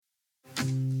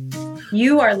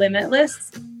You are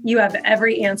limitless. You have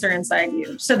every answer inside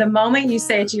you. So the moment you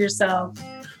say to yourself,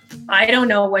 I don't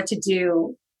know what to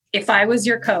do, if I was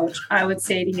your coach, I would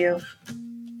say to you,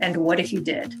 and what if you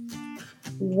did?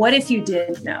 What if you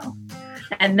did know?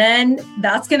 And then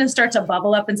that's going to start to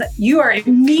bubble up inside.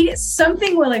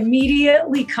 Something will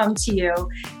immediately come to you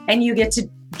and you get to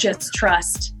just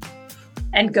trust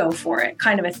and go for it,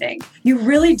 kind of a thing. You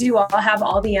really do all have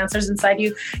all the answers inside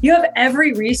you. You have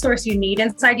every resource you need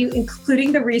inside you,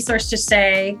 including the resource to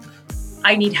say,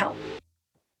 I need help,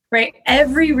 right?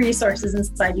 Every resource is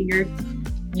inside you.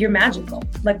 You're magical.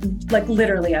 Like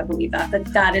literally, I believe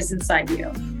that is inside you.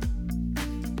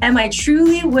 Am I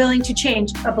truly willing to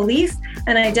change a belief,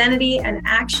 an identity, an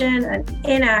action, an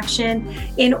inaction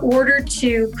in order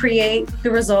to create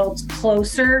the results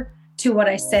closer to what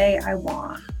I say I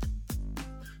want?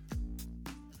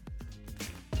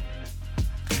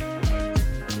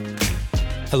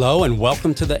 Hello and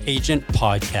welcome to the Agent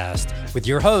Podcast with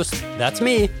your host, that's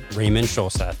me, Raymond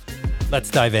Schulseth. Let's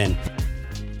dive in.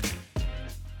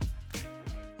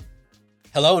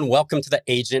 Hello and welcome to the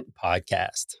Agent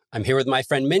Podcast. I'm here with my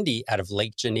friend Mindi out of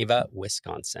Lake Geneva,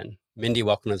 Wisconsin. Mindi,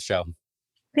 welcome to the show.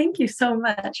 Thank you so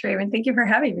much, Raymond. Thank you for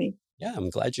having me. Yeah, I'm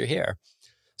glad you're here.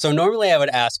 So normally I would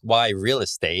ask why real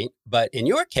estate, but in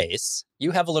your case,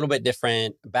 you have a little bit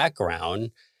different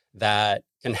background that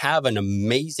can have an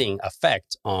amazing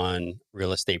effect on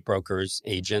real estate brokers,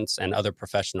 agents, and other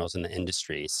professionals in the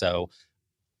industry. So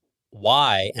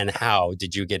why and how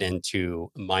did you get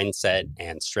into mindset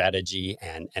and strategy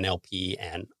and NLP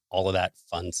and all of that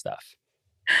fun stuff?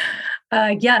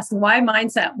 Yes. Why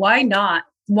mindset? Why not?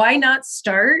 Why not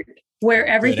start where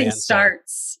everything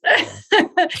starts?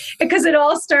 Because it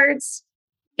all starts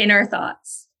in our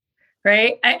thoughts.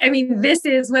 Right? I mean, this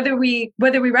is whether we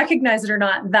recognize it or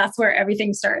not, that's where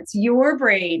everything starts. Your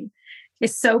brain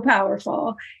is so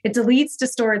powerful. It deletes,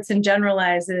 distorts, and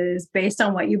generalizes based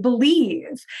on what you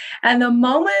believe. And the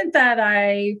moment that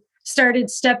I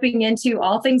started stepping into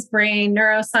all things brain,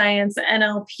 neuroscience,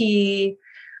 NLP,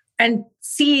 and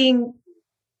seeing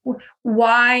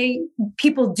why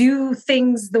people do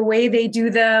things the way they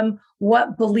do them,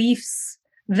 what beliefs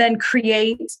then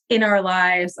create in our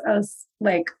lives, I was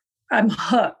like, I'm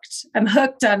hooked. I'm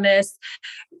hooked on this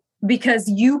because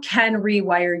you can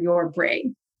rewire your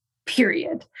brain,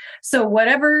 period. So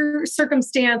whatever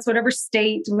circumstance, whatever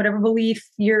state, whatever belief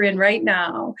you're in right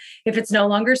now, if it's no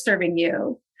longer serving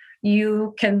you,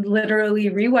 you can literally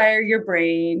rewire your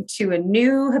brain to a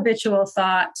new habitual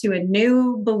thought, to a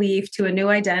new belief, to a new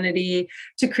identity,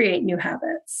 to create new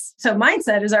habits. So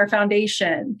mindset is our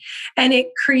foundation, and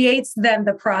it creates then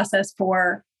the process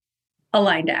for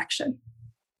aligned action.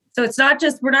 So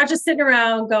we're not just sitting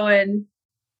around going,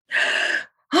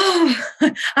 oh,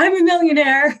 I'm a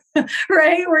millionaire,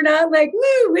 right? We're not like,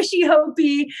 woo,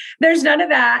 wishy-hopey. There's none of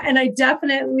that. And I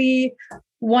definitely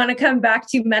want to come back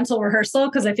to mental rehearsal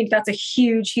because I think that's a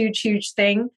huge, huge, huge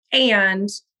thing. And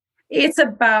it's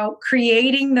about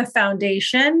creating the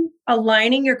foundation,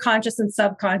 aligning your conscious and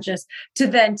subconscious to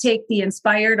then take the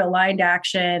inspired, aligned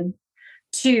action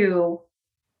to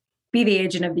be the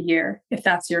agent of the year, if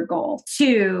that's your goal,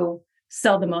 to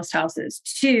sell the most houses,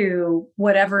 to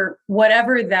whatever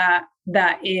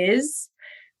that is.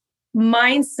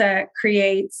 Mindset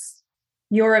creates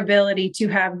your ability to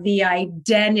have the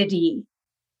identity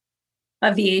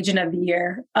of the agent of the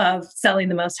year, of selling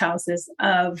the most houses,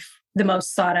 of the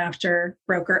most sought after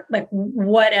broker, like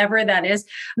whatever that is.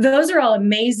 Those are all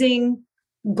amazing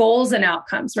goals and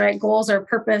outcomes, right? Goals are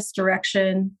purpose,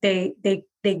 direction. They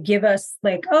give us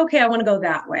like, okay, I want to go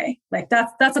that way. Like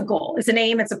that's a goal. It's an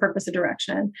aim. It's a purpose, a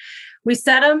direction. We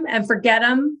set them and forget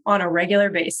them on a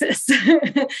regular basis.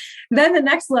 Then the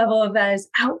next level of that is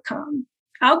outcome.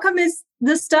 Outcome is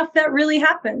the stuff that really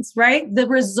happens, right? The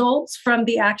results from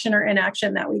the action or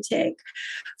inaction that we take.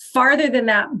 Farther than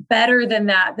that, better than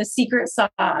that, the secret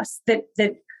sauce that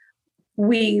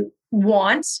we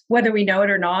want, whether we know it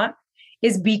or not,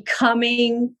 is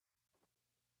becoming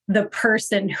the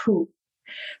person who.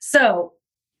 So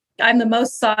I'm the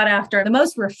most sought after, the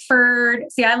most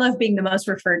referred. See, I love being the most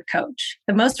referred coach,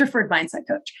 the most referred mindset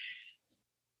coach.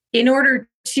 In order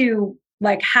to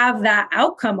have that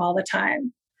outcome all the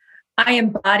time, I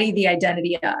embody the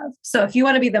identity of. So if you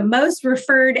want to be the most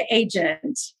referred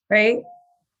agent, right?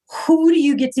 Who do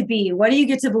you get to be? What do you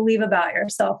get to believe about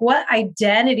yourself? What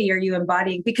identity are you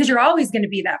embodying? Because you're always going to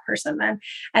be that person then.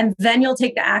 And then you'll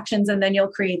take the actions and then you'll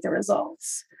create the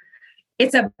results.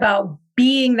 It's about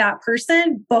being that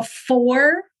person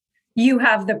before you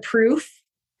have the proof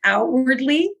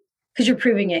outwardly, because you're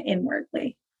proving it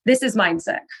inwardly. This is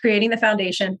mindset, creating the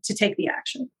foundation to take the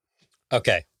action.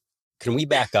 Okay. can we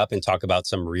back up and talk about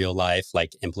some real life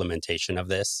like implementation of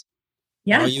this?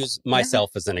 Yeah. And I'll use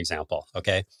myself as an example.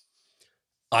 Okay.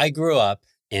 I grew up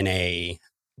in a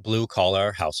blue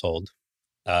collar household.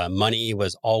 Money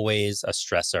was always a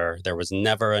stressor. There was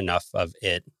never enough of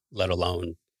it, let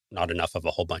alone not enough of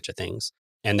a whole bunch of things.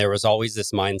 And there was always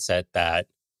this mindset that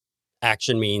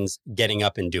action means getting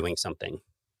up and doing something,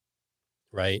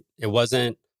 right? It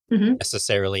wasn't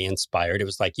necessarily inspired. It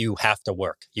was like, you have to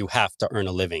work, you have to earn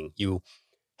a living, you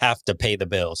have to pay the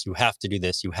bills, you have to do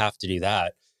this, you have to do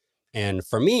that. And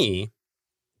for me,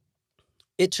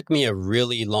 it took me a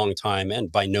really long time, and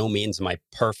by no means am I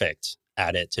perfect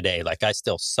at it today. Like I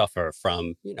still suffer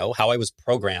from, how I was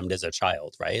programmed as a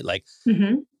child, right? Like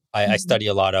I study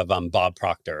a lot of Bob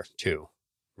Proctor too,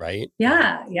 right?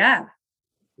 Yeah.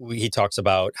 He talks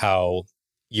about how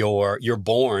you're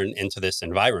born into this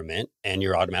environment and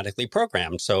you're automatically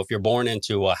programmed. So if you're born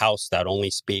into a house that only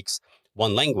speaks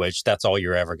one language, that's all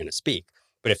you're ever going to speak.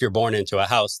 But if you're born into a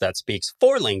house that speaks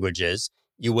 4 languages,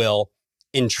 you will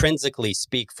intrinsically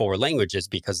speak 4 languages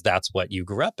because that's what you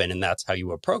grew up in and that's how you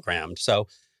were programmed. So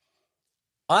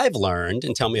I've learned,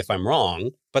 and tell me if I'm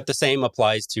wrong, but the same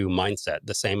applies to mindset.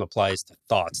 The same applies to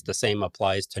thoughts. The same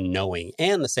applies to knowing.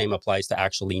 And the same applies to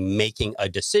actually making a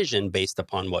decision based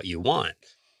upon what you want.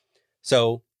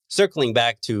 So circling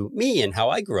back to me and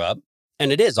how I grew up,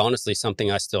 and it is honestly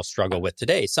something I still struggle with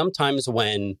today. Sometimes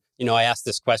when, I ask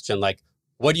this question, like,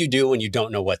 what do you do when you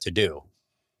don't know what to do?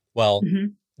 Well,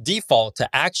 default to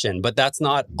action, but that's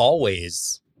not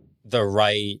always the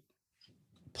right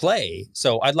play.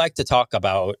 So I'd like to talk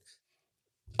about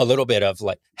a little bit of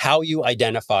like how you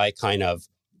identify kind of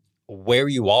where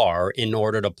you are in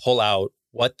order to pull out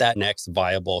what that next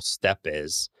viable step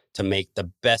is to make the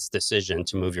best decision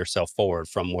to move yourself forward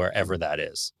from wherever that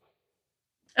is.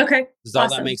 Okay. Does all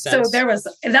that make sense? So that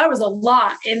was a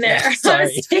lot in there. Yeah, I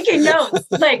was taking notes.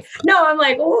 I'm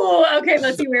like, oh, okay,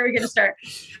 let's see where we're going to start.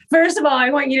 First of all, I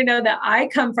want you to know that I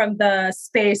come from the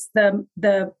space, the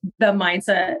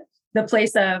mindset, the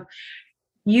place of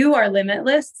you are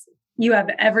limitless. You have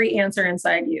every answer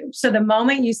inside you. So the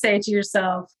moment you say to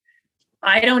yourself,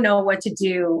 I don't know what to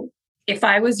do. If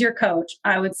I was your coach,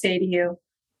 I would say to you,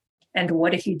 and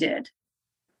what if you did?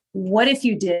 What if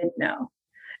you did know?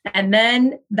 And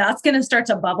then that's going to start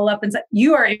to bubble up inside.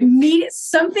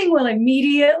 Something will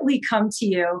immediately come to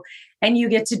you and you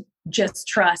get to just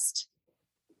trust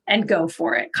and go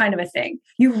for it, kind of a thing.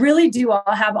 You really do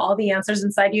all have all the answers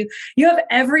inside you. You have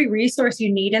every resource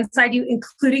you need inside you,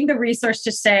 including the resource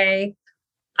to say,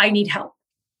 I need help,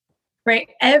 right?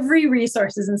 Every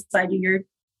resource is inside you.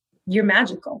 You're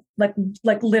magical. Like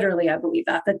literally, I believe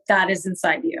that is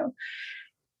inside you.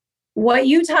 What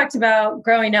you talked about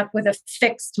growing up with a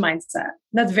fixed mindset,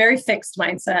 that's very fixed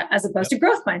mindset as opposed to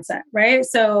growth mindset, right?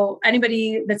 So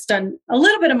anybody that's done a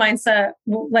little bit of mindset,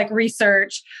 like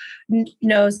research,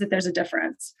 knows that there's a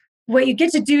difference. What you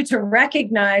get to do to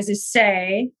recognize is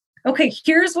say, okay,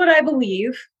 here's what I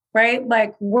believe, right?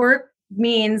 Like work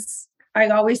means I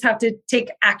always have to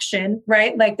take action,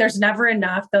 right? Like there's never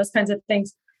enough, those kinds of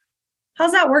things.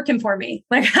 How's that working for me?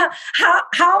 Like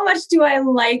how much do I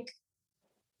like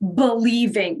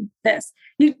believing this?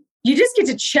 You just get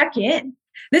to check in.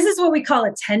 This is what we call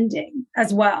attending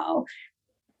as well.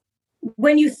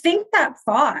 When you think that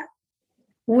thought,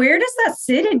 where does that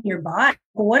sit in your body?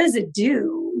 What does it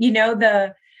do?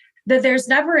 The there's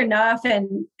never enough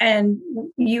and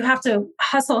you have to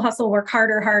hustle, work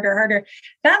harder.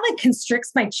 That like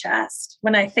constricts my chest.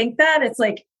 When I think that, it's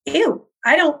like, ew,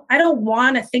 I don't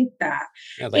want to think that.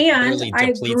 Yeah, like and really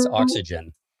depletes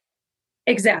oxygen.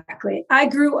 Exactly. I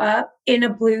grew up in a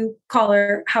blue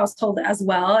collar household as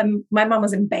well. And my mom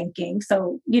was in banking.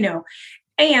 So,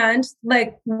 and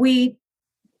like we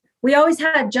always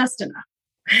had just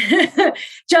enough,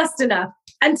 just enough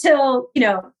until,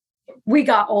 we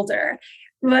got older.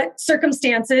 But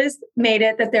circumstances made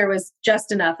it that there was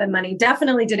just enough, and money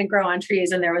definitely didn't grow on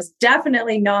trees. And there was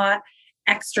definitely not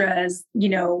extras,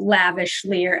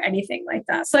 lavishly or anything like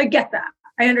that. So I get that.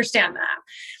 I understand that.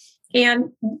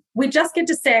 And we just get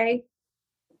to say,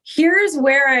 here's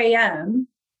where I am.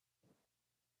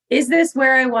 Is this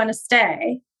where I want to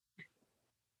stay?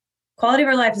 Quality of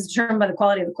our life is determined by the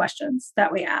quality of the questions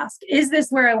that we ask. Is this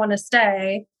where I want to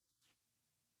stay?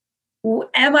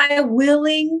 Am I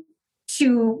willing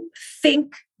to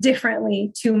think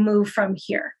differently to move from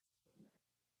here?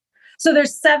 So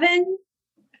there's seven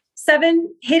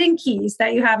hidden keys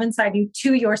that you have inside you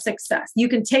to your success. You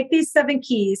can take these 7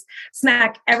 keys,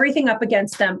 smack everything up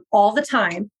against them all the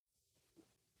time,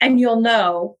 and you'll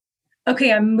know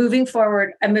okay, I'm moving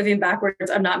forward. I'm moving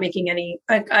backwards. I'm not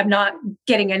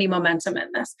getting any momentum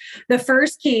in this. The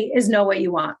first key is know what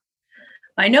you want.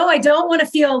 I know I don't want to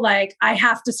feel like I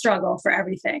have to struggle for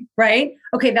everything, right?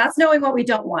 Okay, that's knowing what we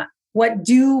don't want. What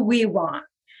do we want?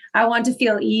 I want to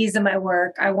feel ease in my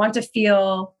work. I want to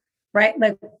feel, right?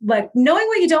 Like knowing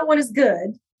what you don't want is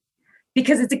good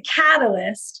because it's a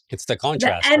catalyst. It's the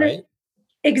contrast, right?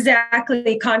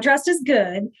 Exactly. Contrast is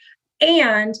good.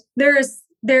 And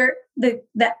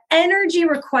the energy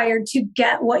required to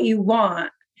get what you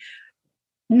want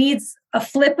needs a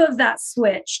flip of that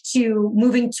switch to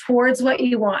moving towards what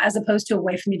you want as opposed to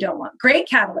away from you don't want. Great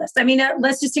catalyst. I mean,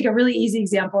 let's just take a really easy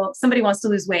example. Somebody wants to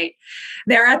lose weight.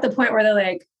 They're at the point where they're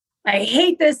like, I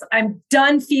hate this. I'm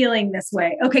done feeling this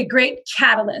way. Okay, great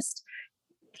catalyst.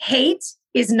 Hate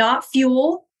is not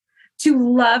fuel to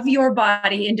love your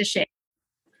body into shape.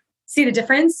 See the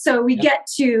difference? So we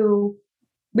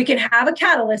can have a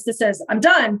catalyst that says, I'm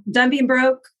done being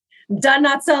broke. I'm done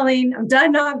not selling. I'm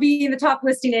done not being the top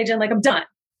listing agent. Like I'm done.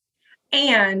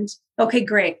 And okay,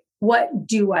 great. What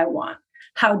do I want?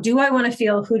 How do I want to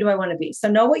feel? Who do I want to be? So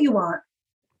know what you want.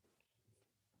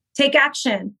 Take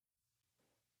action.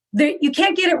 You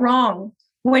can't get it wrong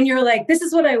when you're like, this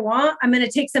is what I want. I'm going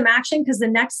to take some action because the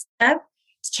next step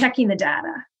is checking the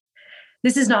data.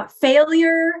 This is not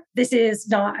failure. This is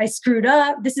not, I screwed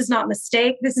up. This is not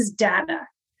mistake. This is data.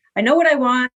 I know what I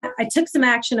want. I took some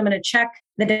action. I'm going to check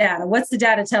the data. What's the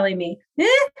data telling me?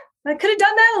 I could have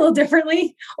done that a little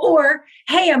differently. Or,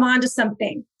 hey, I'm onto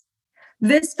something.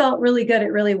 This felt really good.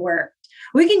 It really worked.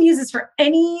 We can use this for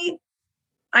any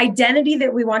identity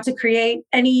that we want to create,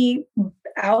 any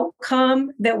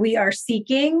outcome that we are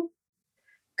seeking.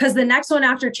 Because the next one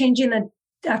after checking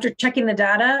the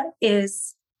data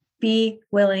is be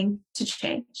willing to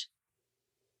change.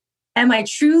 Am I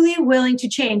truly willing to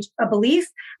change a belief,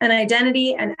 an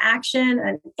identity, an action,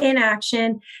 an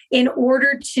inaction in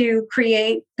order to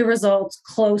create the results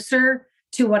closer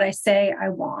to what I say I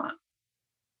want?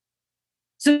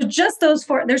 So just those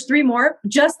four, there's three more,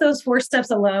 just those 4 steps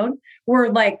alone,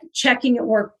 we're checking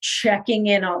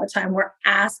in all the time. We're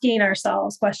asking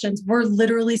ourselves questions. We're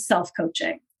literally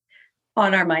self-coaching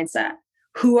on our mindset.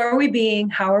 Who are we being?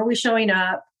 How are we showing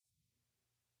up?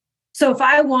 So if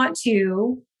I want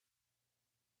to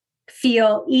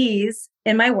feel ease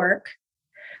in my work,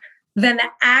 then the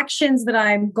actions that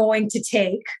I'm going to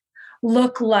take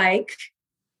look like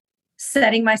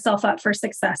setting myself up for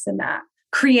success in that,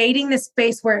 creating this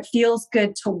space where it feels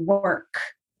good to work,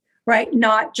 right?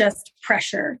 Not just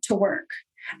pressure to work.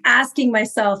 Asking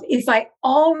myself, if I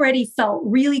already felt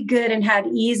really good and had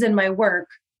ease in my work,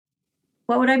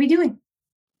 what would I be doing?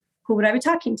 Who would I be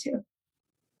talking to?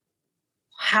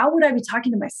 How would I be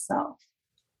talking to myself?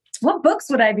 What books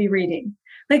would I be reading?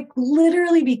 Like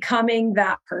literally becoming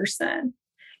that person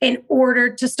in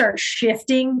order to start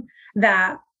shifting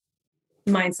that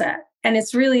mindset. And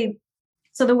it's really,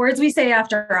 so the words we say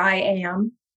after I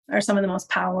am are some of the most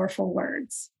powerful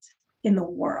words in the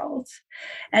world.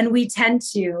 And we tend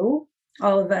to,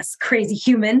 all of us crazy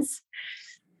humans,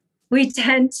 we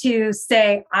tend to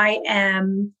say, I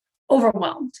am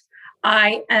overwhelmed.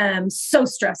 I am so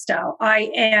stressed out.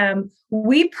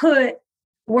 We put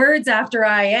words after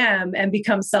I am and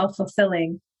become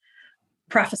self-fulfilling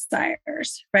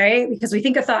prophesiers, right? Because we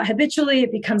think a thought habitually,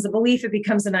 it becomes a belief, it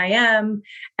becomes an I am.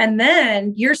 And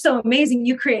then you're so amazing,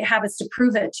 you create habits to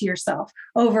prove it to yourself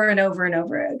over and over and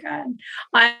over again.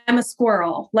 I'm a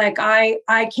squirrel. Like I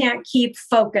can't keep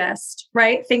focused,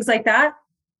 right? Things like that.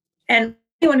 And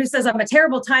anyone who says I'm a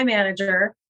terrible time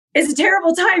manager is a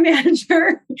terrible time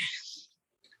manager,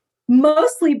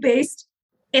 mostly based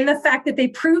in the fact that they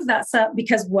prove that stuff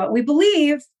because what we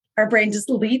believe, our brain just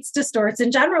deletes, distorts,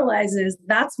 and generalizes.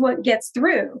 That's what gets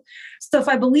through. So if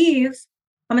I believe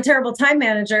I'm a terrible time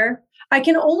manager, I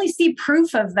can only see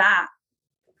proof of that.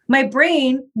 My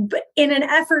brain, in an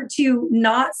effort to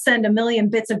not send a million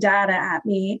bits of data at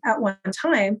me at one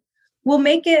time, will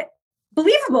make it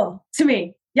believable to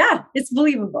me. Yeah, it's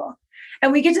believable.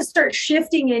 And we get to start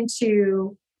shifting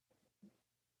into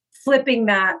flipping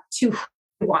that to who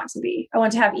I want to be. I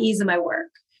want to have ease in my work.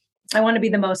 I want to be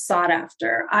the most sought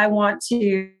after. I want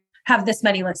to have this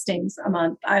many listings a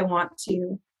month. I want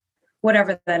to,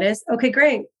 whatever that is. Okay,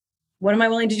 great. What am I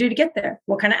willing to do to get there?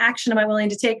 What kind of action am I willing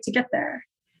to take to get there?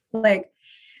 Like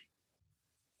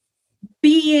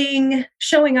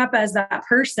showing up as that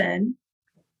person,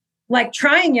 like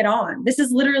trying it on. This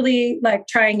is literally like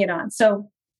trying it on. So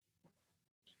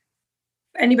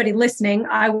anybody listening,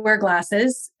 I wear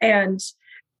glasses and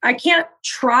I can't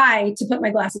try to put my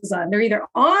glasses on. They're either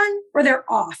on or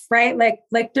they're off, right?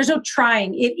 Like there's no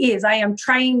trying. It is. I am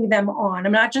trying them on.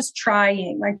 I'm not just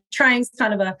trying. Like trying is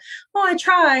kind of I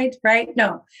tried, right?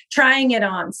 No, trying it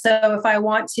on. So if I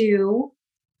want to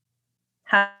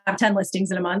have 10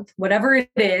 listings in a month, whatever it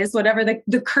is, whatever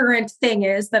the current thing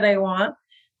is that I want,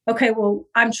 okay, well,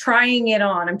 I'm trying it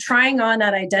on. I'm trying on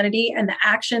that identity and the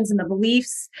actions and the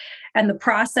beliefs and the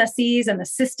processes and the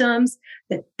systems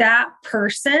that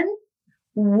person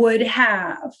would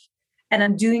have. And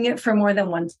I'm doing it for more than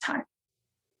one time.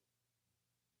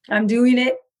 I'm doing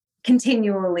it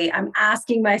continually. I'm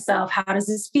asking myself, how does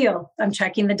this feel? I'm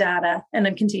checking the data and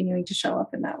I'm continuing to show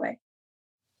up in that way.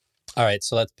 All right.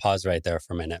 So let's pause right there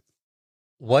for a minute.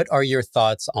 What are your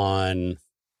thoughts on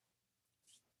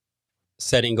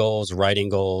setting goals, writing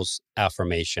goals,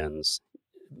 affirmations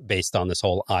based on this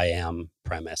whole I am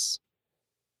premise?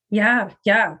 Yeah.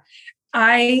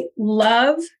 I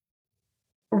love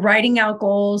writing out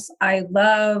goals. I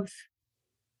love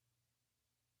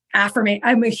affirmation.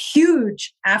 I'm a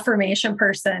huge affirmation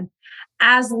person.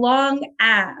 As long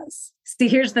as, see,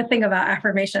 here's the thing about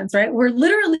affirmations, right? We're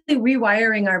literally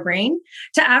rewiring our brain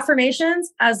to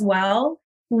affirmations as well.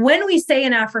 When we say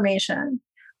an affirmation,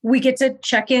 we get to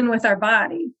check in with our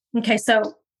body. Okay,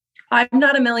 so I'm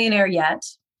not a millionaire yet.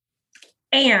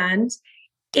 And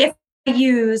if I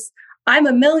use I'm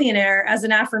a millionaire as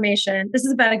an affirmation, this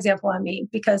is a bad example on me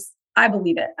because I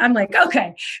believe it. I'm like,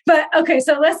 okay,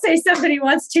 so let's say somebody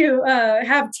wants to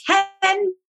have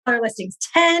 10 listings,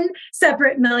 10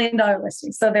 separate $1 million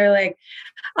listings. So they're like,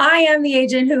 I am the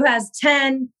agent who has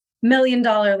 $10 million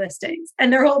listings.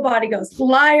 And their whole body goes,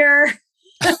 liar,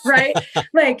 right?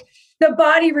 Like the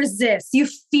body resists. You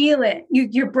feel it.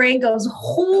 Your brain goes,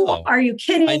 are you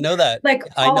kidding? I know that. Like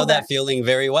I know that feeling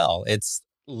very well. It's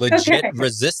legit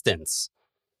resistance.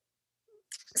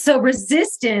 So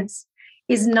resistance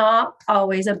is not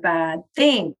always a bad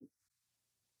thing.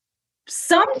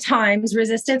 Sometimes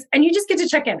resistance, and you just get to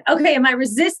check in. Okay, am I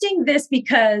resisting this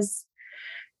because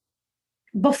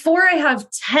before I have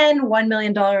 10 $1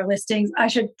 million listings, I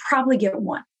should probably get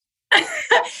one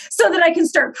so that I can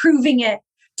start proving it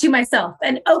to myself.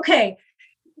 And okay,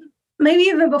 maybe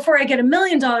even before I get $1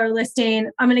 million listing,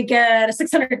 I'm going to get a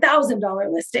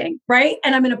 $600,000 listing, right?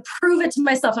 And I'm going to prove it to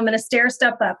myself. I'm going to stair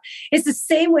step up. It's the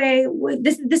same way.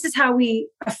 This is how we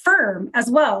affirm as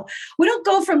well. We don't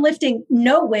go from lifting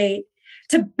no weight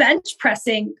to bench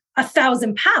pressing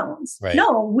 1,000 pounds. Right.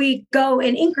 No, we go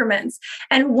in increments.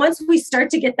 And once we start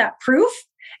to get that proof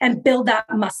and build that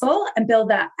muscle and build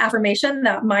that affirmation,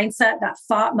 that mindset, that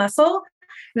thought muscle,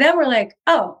 then we're like,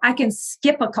 oh, I can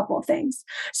skip a couple of things.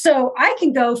 So I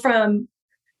can go from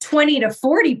 20 to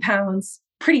 40 pounds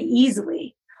pretty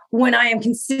easily when I am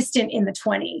consistent in the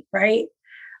 20, right?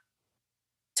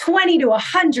 20 to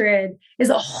 100 is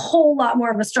a whole lot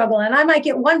more of a struggle. And I might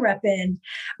get one rep in,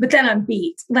 but then I'm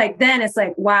beat. Like, then it's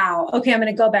like, wow, okay, I'm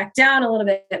going to go back down a little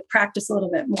bit, practice a little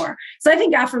bit more. So I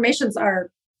think affirmations are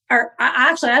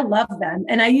actually, I love them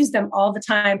and I use them all the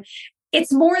time.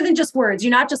 It's more than just words.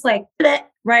 You're not just like, bleh,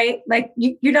 right? Like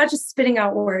you're not just spitting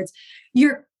out words.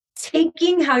 You're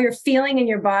taking how you're feeling in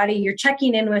your body. You're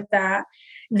checking in with that.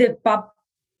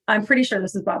 I'm pretty sure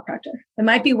this is Bob Proctor. It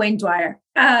might be Wayne Dwyer.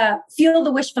 Feel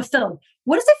the wish fulfilled.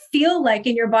 What does it feel like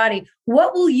in your body?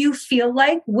 What will you feel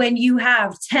like when you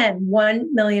have 10 $1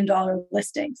 million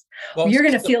listings? Well, you're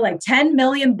going to feel like 10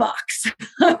 million bucks.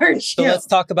 So let's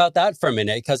talk about that for a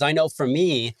minute, because I know for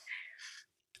me,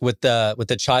 with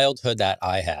the childhood that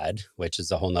I had, which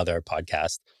is a whole nother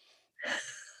podcast,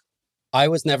 I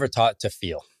was never taught to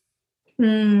feel.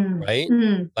 Right?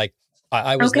 Like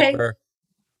I was never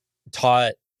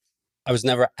taught. I was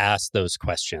never asked those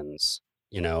questions.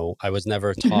 You know, I was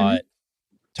never taught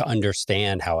to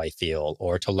understand how I feel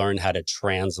or to learn how to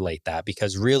translate that,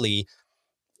 because really,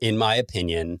 in my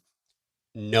opinion,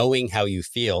 knowing how you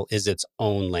feel is its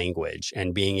own language,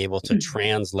 and being able to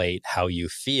translate how you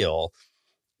feel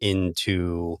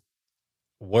into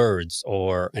words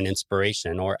or an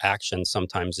inspiration or action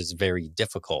sometimes is very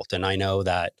difficult. And I know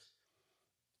that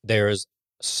there's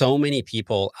so many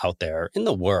people out there in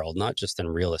the world, not just in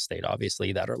real estate,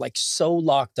 obviously, that are like so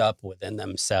locked up within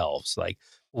themselves. Like,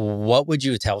 what would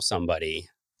you tell somebody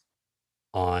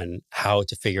on how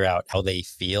to figure out how they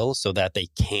feel so that they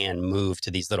can move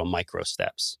to these little micro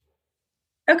steps?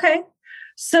 Okay.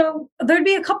 So there'd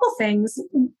be a couple things.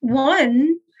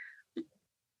 One,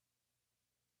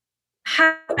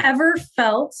 have you ever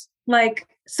felt like,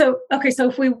 so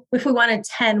if we wanted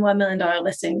 10 $1 million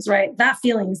listings, right? That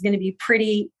feeling is going to be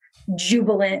pretty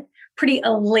jubilant, pretty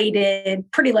elated,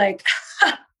 pretty like,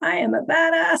 I am a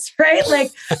badass, right?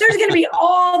 Like there's going to be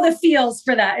all the feels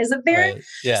for that, isn't there? Right.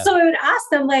 Yeah. So I would ask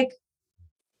them, like,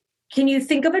 can you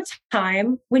think of a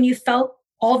time when you felt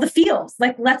all the feels?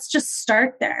 Like, let's just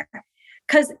start there.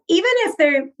 Because even if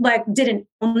they like didn't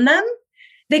own them,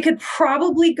 they could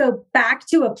probably go back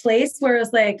to a place where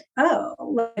it's like, oh,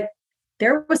 like,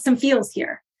 there was some feels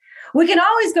here. We can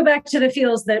always go back to the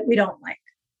feels that we don't like.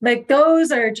 Like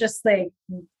those are just like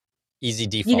easy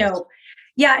default.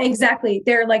 Yeah, exactly.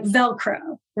 They're like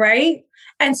Velcro, right?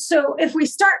 And so if we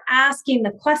start asking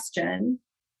the question,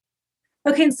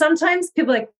 okay, and sometimes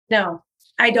people are like, no,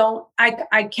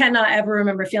 I cannot ever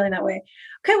remember feeling that way.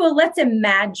 Okay, well, let's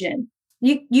imagine.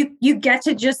 You get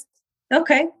to just,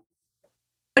 okay,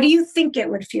 what do you think it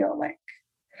would feel like?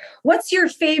 What's your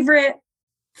favorite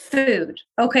food?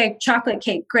 Okay, chocolate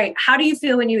cake. Great. How do you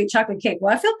feel when you eat chocolate cake?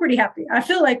 Well, I feel pretty happy. I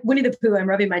feel like Winnie the Pooh. I'm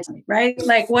rubbing my tummy, right?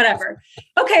 Like whatever.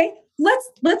 Okay,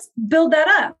 let's build that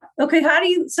up. Okay,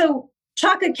 so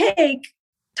chocolate cake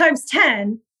times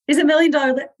 10 is $1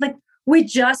 million. Like we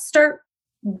just start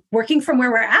working from where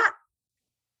we're at.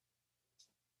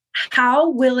 How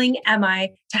willing am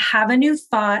I to have a new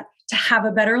thought, to have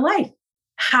a better life?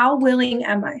 How willing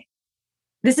am I?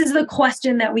 This is the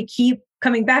question that we keep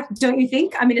coming back. Don't you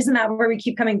think? I mean, isn't that where we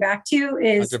keep coming back to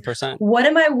is 100%. What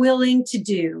am I willing to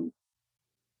do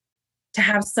to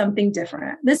have something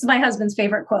different? This is my husband's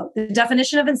favorite quote. The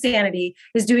definition of insanity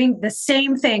is doing the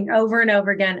same thing over and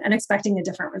over again and expecting a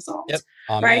different result. Yep.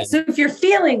 Amen. Right. So if you're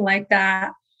feeling like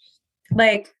that,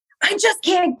 like, I just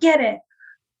can't get it,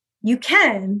 you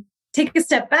can take a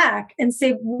step back and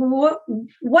say,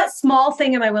 what small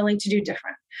thing am I willing to do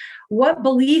different? What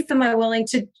belief am I willing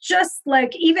to just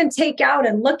like even take out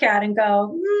and look at and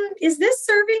go, is this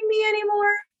serving me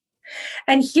anymore?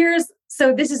 And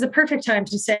so this is a perfect time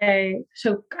to say,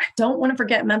 so I don't want to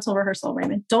forget mental rehearsal,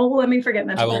 Raymond. Don't let me forget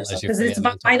mental rehearsal because it's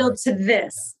vital to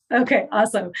this. Yeah. Okay,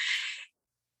 awesome.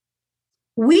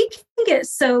 We can get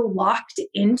so locked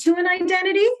into an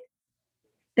identity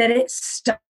that it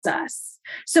stops us.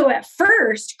 So at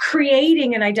first,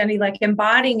 creating an identity, like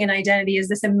embodying an identity, is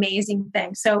this amazing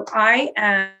thing. So I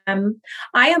am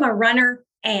a runner.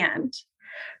 And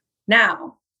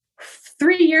now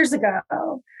 3 years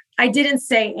ago, I didn't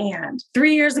say and.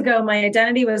 3 years ago, my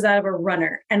identity was that of a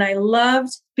runner, and I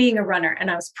loved being a runner,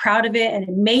 and I was proud of it, and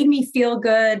it made me feel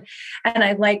good, and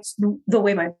I liked the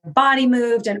way my body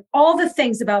moved and all the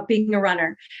things about being a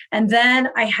runner. And then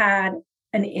I had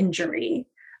an injury,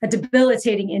 a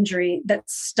debilitating injury that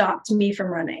stopped me from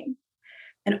running.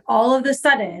 And all of a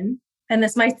sudden, and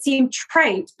this might seem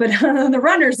trite, but the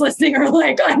runners listening are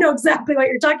like, I know exactly what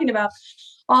you're talking about.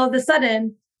 All of a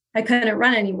sudden, I couldn't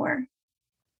run anymore.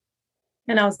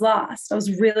 And I was lost. I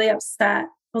was really upset. I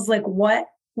was like, what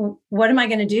am I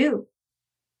going to do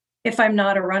if I'm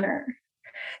not a runner?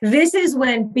 This is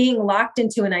when being locked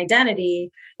into an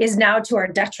identity is now to our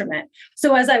detriment.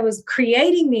 So as I was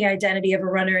creating the identity of a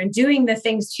runner and doing the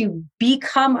things to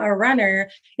become a runner,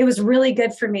 it was really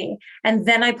good for me. And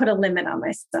then I put a limit on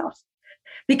myself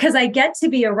because I get to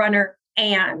be a runner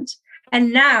and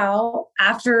now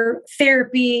after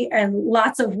therapy and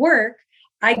lots of work,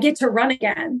 I get to run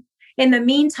again. In the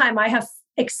meantime, I have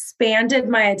expanded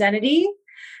my identity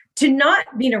to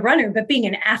not being a runner, but being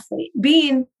an athlete,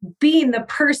 being the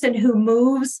person who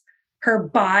moves her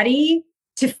body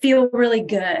to feel really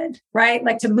good, right?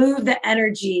 Like to move the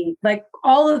energy, like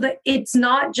it's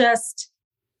not just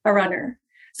a runner.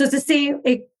 So it's the same,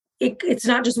 it's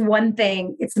not just one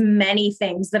thing, it's many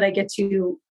things that I get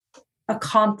to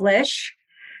accomplish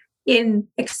in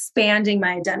expanding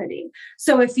my identity.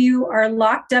 So if you are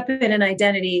locked up in an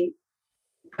identity,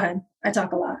 go ahead, I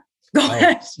talk a lot. Go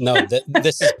ahead. No,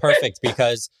 this is perfect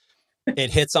because it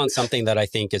hits on something that I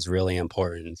think is really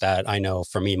important that I know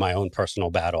for me, my own personal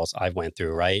battles I went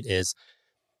through, right? Is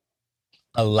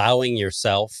allowing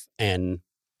yourself and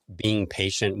being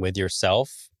patient with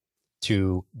yourself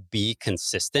to be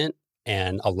consistent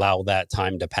and allow that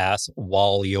time to pass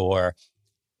while you're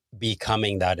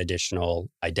becoming that additional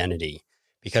identity,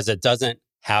 because it doesn't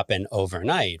happen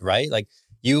overnight, right? Like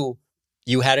you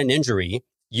had an injury,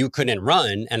 you couldn't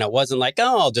run, and it wasn't like,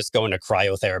 oh, I'll just go into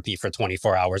cryotherapy for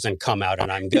 24 hours and come out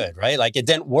and I'm good, right? Like it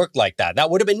didn't work like that. That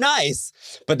would have been nice,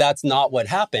 but that's not what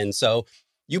happened. So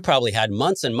you probably had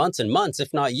months and months and months,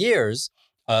 if not years,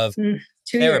 of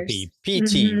therapy,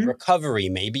 PT, recovery,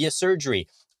 maybe a surgery,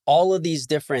 all of these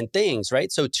different things,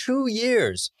 right? So 2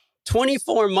 years,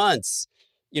 24 months,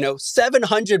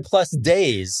 700 plus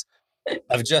days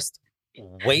of just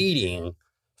waiting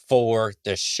for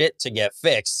the shit to get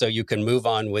fixed so you can move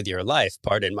on with your life.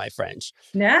 Pardon my French.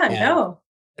 Yeah, and no.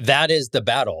 that is the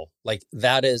battle. Like,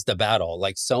 that is the battle.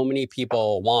 Like, so many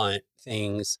people want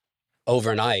things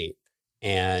overnight.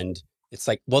 And it's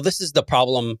like, well, this is the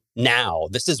problem now.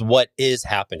 This is what is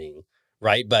happening,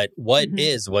 right? But what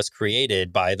is was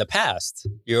created by the past.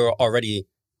 You're already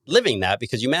living that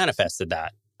because you manifested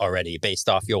that already based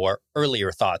off your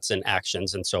earlier thoughts and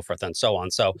actions and so forth and so on.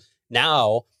 So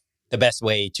now the best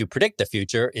way to predict the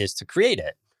future is to create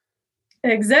it.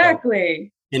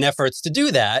 Exactly. So in efforts to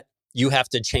do that, you have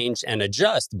to change and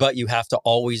adjust, but you have to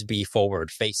always be forward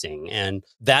facing. And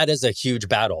that is a huge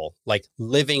battle, like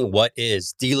living what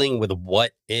is, dealing with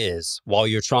what is while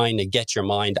you're trying to get your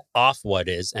mind off what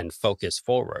is and focus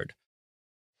forward.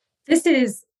 This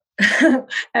is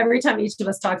every time each of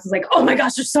us talks is like, oh my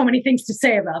gosh, there's so many things to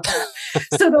say about that.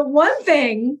 So the one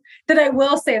thing that I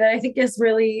will say that I think is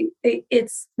really,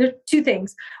 there's two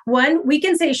things. One, we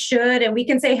can say should, and we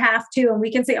can say have to, and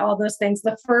we can say all those things.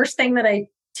 The first thing that I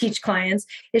teach clients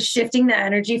is shifting the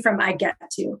energy from I get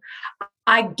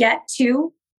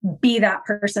to be that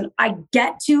person. I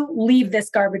get to leave this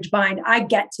garbage behind. I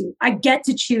get to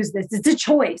choose this. It's a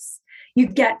choice. You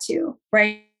get to,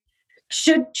 right?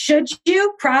 Should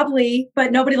you? Probably,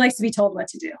 but nobody likes to be told what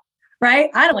to do, right?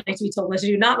 I don't like to be told what to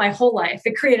do, not my whole life.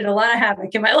 It created a lot of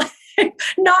havoc in my life,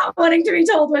 not wanting to be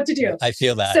told what to do. I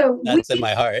feel that. So that's in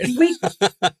my heart.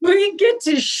 we get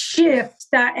to shift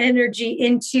that energy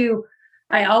into,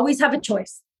 I always have a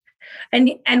choice.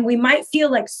 And we might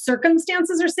feel like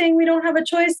circumstances are saying we don't have a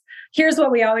choice. Here's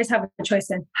what we always have a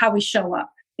choice in: how we show up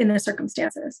in the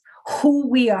circumstances, who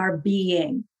we are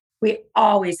being. We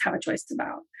always have a choice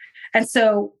about. And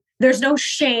so there's no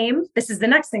shame. This is the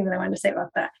next thing that I wanted to say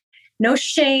about that. No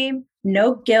shame,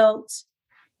 no guilt.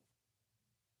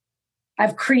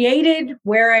 I've created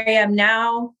where I am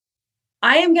now.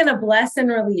 I am going to bless and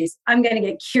release. I'm going to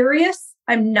get curious.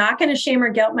 I'm not going to shame or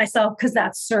guilt myself because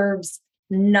that serves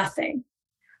nothing.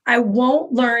 I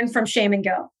won't learn from shame and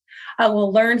guilt. I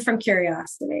will learn from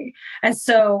curiosity. And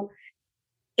so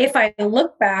if I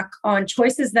look back on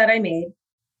choices that I made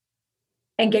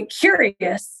and get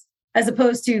curious, as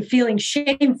opposed to feeling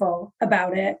shameful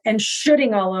about it and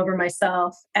shooting all over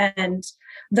myself and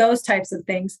those types of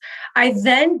things, I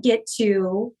then get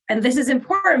to, and this is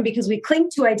important because we cling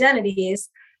to identities,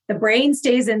 the brain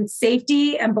stays in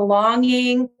safety and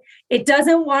belonging. It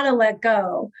doesn't want to let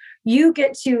go. You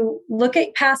get to look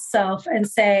at past self and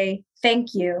say,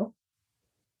 thank you.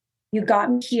 You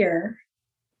got me here.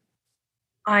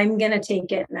 I'm going to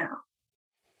take it now.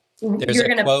 You're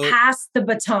going to pass the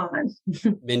baton.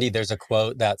 Mindi, there's a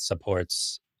quote that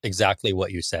supports exactly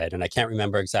what you said. And I can't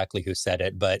remember exactly who said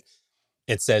it, but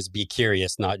it says, be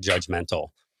curious, not judgmental.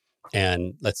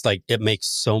 And that's like, it makes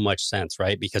so much sense,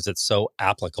 right? Because it's so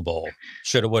applicable.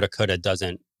 Shoulda, woulda, coulda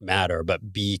doesn't matter,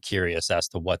 but be curious as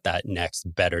to what that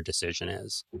next better decision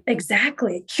is.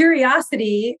 Exactly.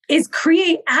 Curiosity is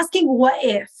asking what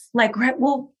if, like,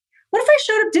 well, what if I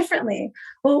showed up differently?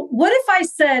 Well, what if I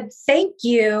said, thank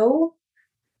you,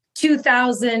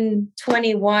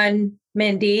 2021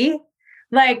 Mindi,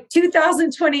 like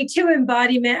 2022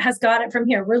 embodiment has got it from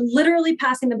here. We're literally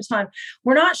passing the baton.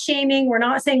 We're not shaming. We're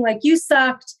not saying like, you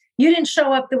sucked. You didn't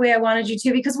show up the way I wanted you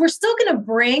to, because we're still going to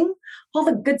bring all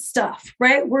the good stuff,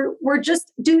 right? We're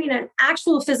just doing an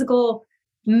actual physical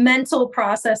mental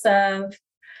process of,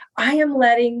 I am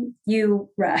letting you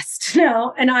rest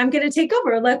now, and I'm going to take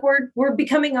over. Like we're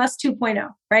becoming us 2.0,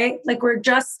 right? Like we're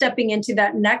just stepping into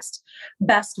that next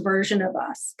best version of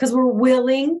us because we're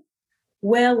willing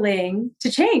to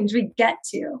change. We get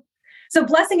to. So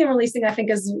blessing and releasing, I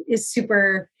think is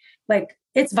super, like,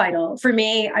 it's vital for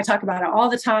me. I talk about it all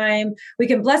the time. We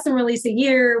can bless and release a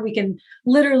year. We can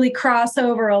literally cross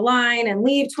over a line and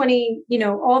leave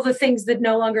all the things that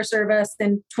no longer serve us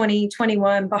in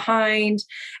 2021 behind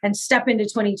and step into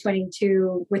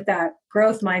 2022 with that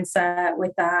growth mindset,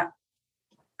 with that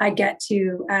I get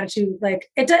to attitude. Like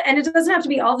it doesn't have to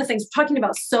be all the things. We're talking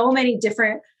about so many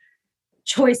different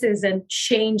choices and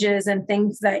changes and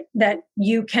things that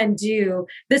you can do.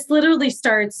 This literally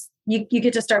starts, you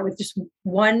get to start with just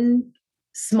one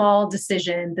small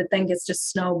decision that then gets to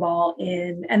snowball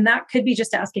in. And that could be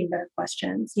just asking better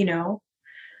questions,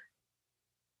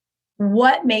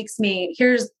 what makes me,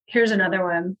 here's another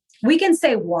one. We can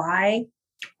say why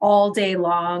all day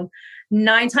long.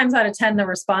 9 times out of 10, the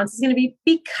response is going to be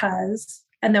because,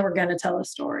 and then we're going to tell a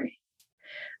story.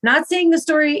 Not saying the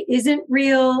story isn't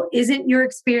real, isn't your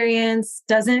experience,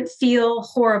 doesn't feel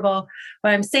horrible.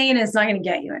 What I'm saying is it's not going to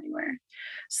get you anywhere.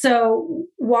 So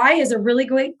why is a really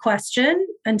great question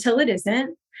until it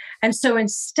isn't. And so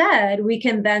instead, we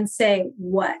can then say,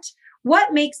 what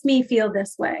makes me feel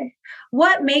this way?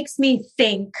 What makes me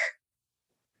think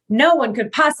No one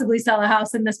could possibly sell a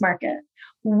house in this market.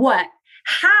 What?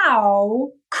 How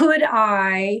could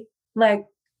I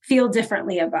feel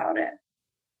differently about it?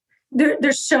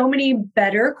 There's so many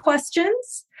better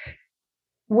questions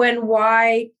when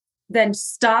why then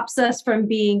stops us from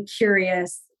being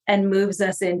curious and moves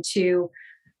us into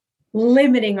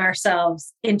limiting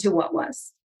ourselves into what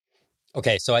was.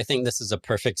 Okay, so I think this is a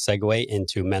perfect segue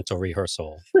into mental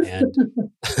rehearsal and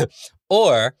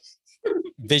or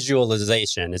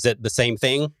visualization. Is it the same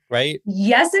thing, right?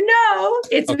 Yes and no.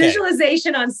 It's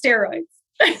visualization on steroids.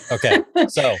 Okay,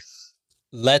 so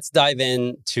let's dive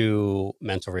into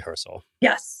mental rehearsal.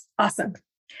 Yes, awesome.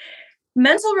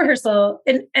 Mental rehearsal,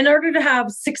 in order to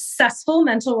have successful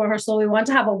mental rehearsal, we want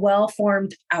to have a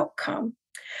well-formed outcome.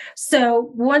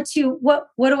 So what do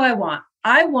I want?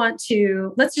 I want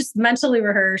to, let's just mentally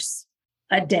rehearse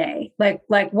a day, like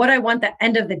what I want the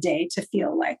end of the day to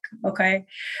feel like. Okay.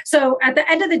 So at the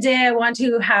end of the day, I want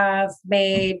to have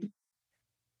made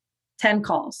 10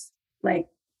 calls,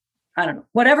 I don't know,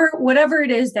 whatever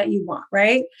it is that you want,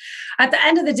 right? At the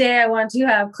end of the day, I want to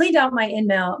have cleaned out my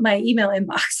email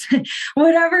inbox,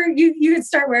 whatever you can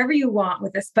start wherever you want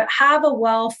with this, but have a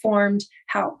well-formed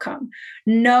outcome.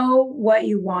 Know what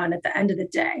you want at the end of the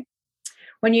day.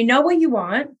 When you know what you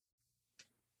want,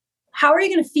 how are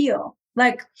you going to feel?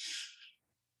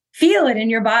 Feel it in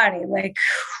your body,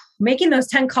 making those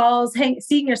 10 calls,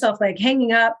 seeing yourself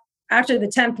hanging up after the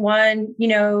 10th one,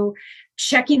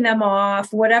 checking them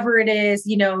off, whatever it is,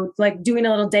 doing a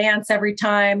little dance every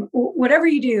time, whatever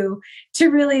you do to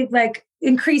really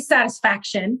increase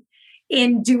satisfaction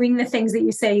in doing the things that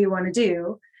you say you want to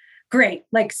do. Great.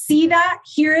 See that,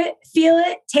 hear it, feel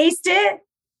it, taste it,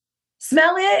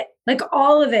 smell it,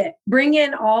 all of it. Bring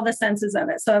in all the senses of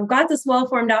it. So I've got this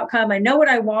well-formed outcome. I know what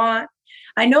I want.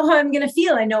 I know how I'm going to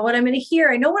feel. I know what I'm going to hear.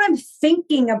 I know what I'm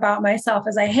thinking about myself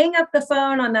as I hang up the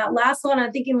phone on that last one.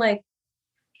 I'm thinking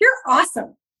you're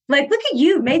awesome. Look at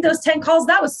you, made those 10 calls.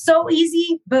 That was so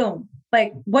easy. Boom.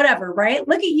 Whatever, right?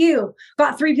 Look at you.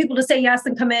 Got 3 people to say yes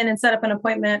and come in and set up an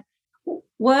appointment.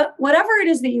 Whatever it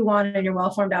is that you want in your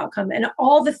well-formed outcome and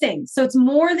all the things. So it's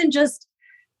more than just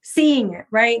seeing it,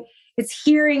 right? It's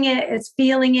hearing it. It's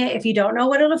feeling it. If you don't know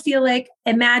what it'll feel like,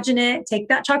 imagine it. Take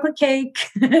that chocolate cake.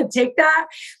 Take that.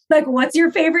 What's your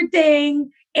favorite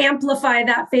thing? Amplify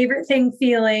that favorite thing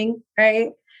feeling, right?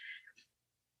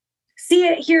 See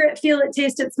it, hear it, feel it,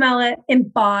 taste it, smell it,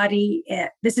 embody it.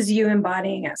 This is you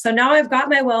embodying it. So now I've got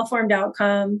my well-formed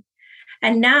outcome.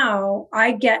 And now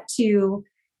I get to,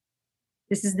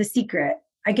 this is the secret,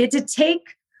 I get to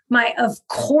take my of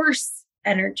course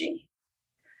energy.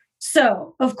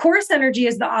 So of course energy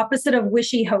is the opposite of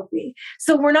wishy-hopey.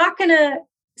 So we're not going to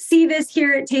see this,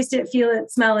 hear it, taste it, feel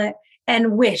it, smell it,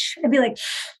 and wish and be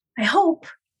I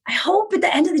hope at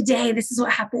the end of the day, this is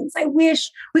what happens. I wish.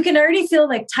 We can already feel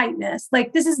tightness.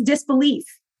 This is disbelief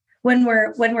when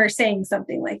we're saying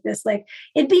something like this.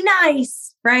 It'd be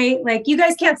nice, right? You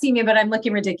guys can't see me, but I'm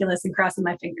looking ridiculous and crossing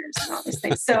my fingers and all these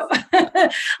things. So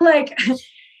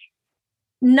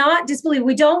not disbelief.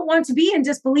 We don't want to be in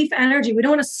disbelief energy. We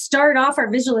don't want to start off our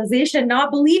visualization not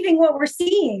believing what we're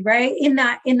seeing, right? In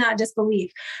that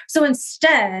disbelief. So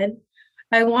instead,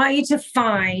 I want you to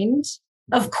find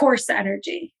of course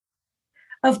energy.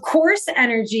 Of course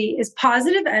energy is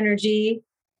positive energy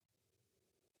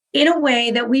in a way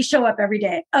that we show up every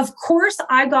day. Of course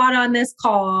I got on this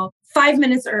call 5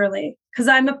 minutes early because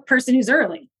I'm a person who's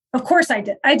early. Of course I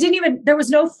did. There was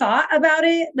no thought about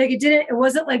it. It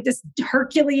wasn't this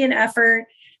Herculean effort.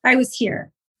 I was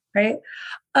here, right?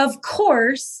 Of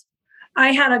course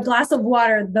I had a glass of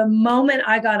water the moment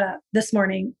I got up this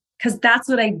morning because that's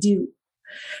what I do.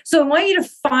 So I want you to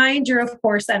find your of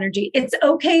course energy. It's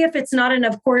okay if it's not an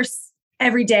of course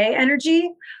everyday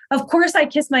energy. Of course I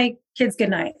kiss my kids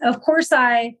goodnight. Of course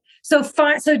so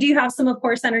do you have some of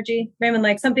course energy,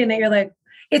 Raymond? Something that you're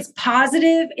it's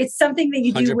positive. It's something that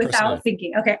you do 100%. Without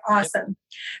thinking. Okay, awesome. Yep.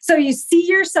 So you see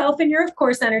yourself in your of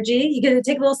course energy. You get to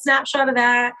take a little snapshot of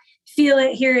that, feel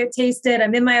it, hear it, taste it.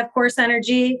 I'm in my of course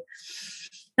energy.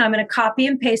 Now I'm going to copy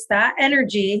and paste that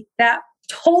energy, that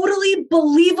totally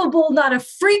believable, not a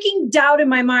freaking doubt in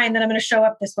my mind that I'm going to show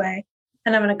up this way.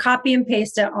 And I'm going to copy and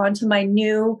paste it onto my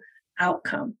new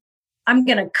outcome. I'm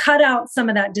going to cut out some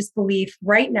of that disbelief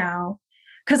right now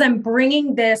because I'm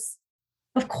bringing this,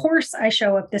 of course I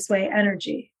show up this way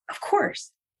energy, of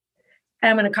course. And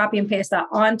I'm going to copy and paste that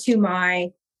onto my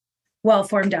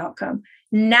well-formed outcome.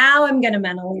 Now I'm going to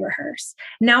mentally rehearse.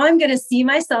 Now I'm going to see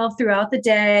myself throughout the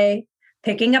day,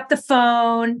 picking up the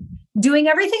phone, doing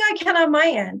everything I can on my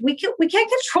end. We can't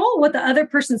control what the other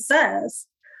person says.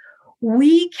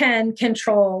 we can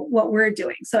control what we're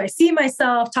doing. So I see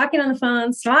myself talking on the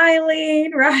phone,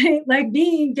 smiling, right? Like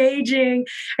being engaging.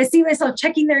 I see myself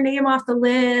checking their name off the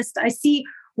list. I see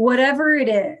whatever it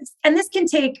is. And this can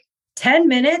take 10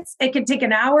 minutes. It could take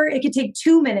an hour. It could take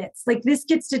 2 minutes. Like this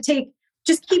gets to take,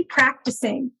 just keep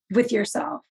practicing with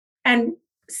yourself and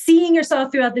seeing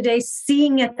yourself throughout the day,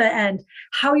 seeing at the end,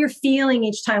 how you're feeling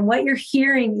each time, what you're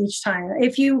hearing each time.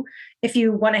 If you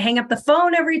want to hang up the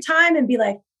phone every time and be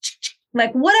like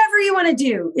whatever you want to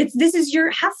do, this is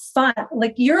have fun.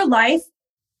 Like your life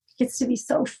gets to be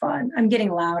so fun. I'm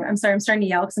getting loud. I'm sorry. I'm starting to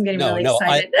yell because I'm getting really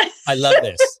excited. I love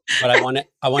this, but I want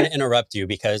to interrupt you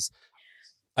because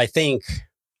I think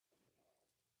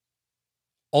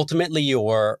ultimately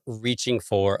you're reaching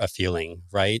for a feeling,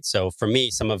 right? So for me,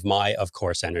 some of my, of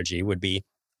course, energy would be,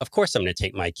 of course, I'm going to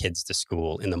take my kids to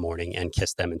school in the morning and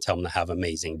kiss them and tell them to have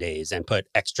amazing days and put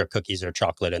extra cookies or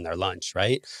chocolate in their lunch,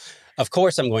 right? Of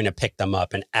course, I'm going to pick them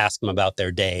up and ask them about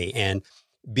their day and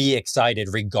be excited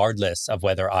regardless of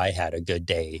whether I had a good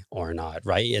day or not,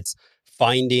 right? It's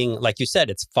finding, like you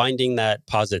said, it's finding that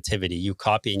positivity. You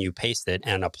copy and you paste it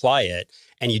and apply it.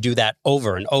 And you do that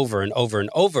over and over and over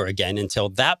and over again until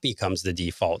that becomes the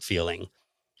default feeling.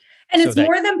 And it's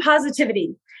more than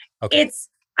positivity. Okay. It's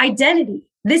identity.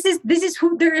 This is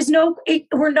who, there is no,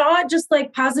 we're not just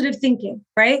like positive thinking,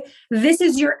 right? This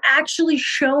is you're actually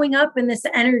showing up in this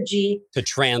energy to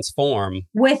transform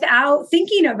without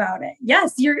thinking about it.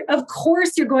 Yes, of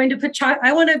course you're going to put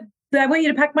I want you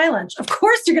to pack my lunch. Of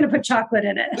course you're going to put chocolate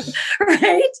in it,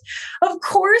 right? Of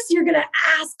course you're going to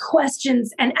ask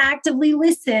questions and actively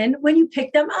listen when you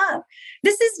pick them up.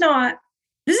 This is not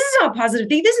positive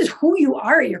thing. This is who you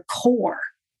are at your core.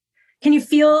 Can you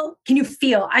feel?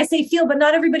 I say feel, but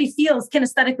not everybody feels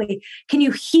kinesthetically. Can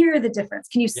you hear the difference?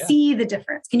 Can you see the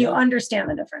difference? Can you understand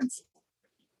the difference?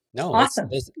 No, awesome.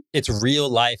 It's real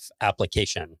life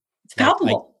application. It's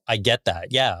palpable. I get that.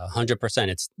 Yeah, 100%.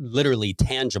 It's literally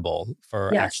tangible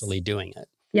for actually doing it.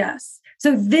 Yes.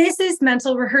 So this is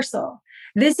mental rehearsal.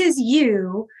 This is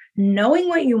you knowing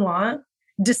what you want,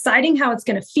 deciding how it's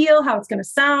going to feel, how it's going to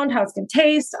sound, how it's going to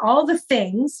taste, all the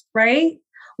things, right?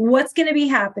 What's going to be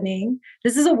happening.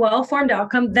 This is a well-formed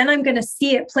outcome. Then I'm going to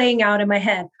see it playing out in my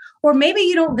head. Or maybe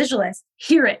you don't visualize,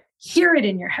 hear it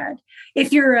in your head.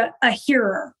 If you're a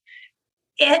hearer,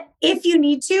 if you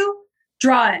need to,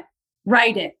 draw it,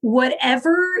 write it,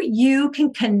 whatever you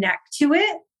can connect to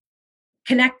it.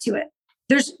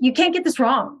 You can't get this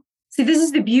wrong. See, this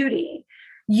is the beauty.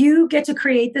 You get to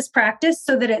create this practice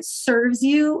so that it serves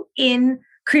you in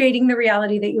creating the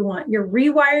reality that you want. You're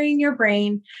rewiring your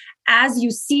brain as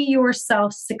you see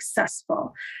yourself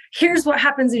successful. Here's what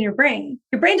happens in your brain.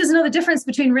 Your brain doesn't know the difference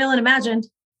between real and imagined.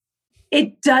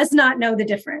 It does not know the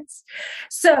difference.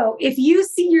 So if you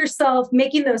see yourself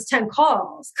making those 10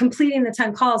 calls, completing the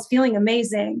 10 calls, feeling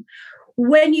amazing,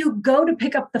 when you go to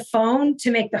pick up the phone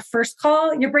to make the first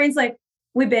call, your brain's like,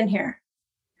 we've been here.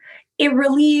 It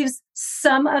relieves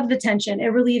some of the tension.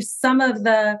 It relieves some of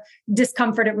the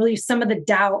discomfort. It relieves some of the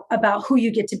doubt about who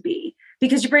you get to be,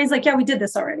 because your brain's like, yeah, we did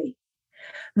this already.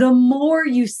 The more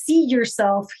you see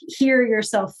yourself, hear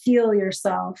yourself, feel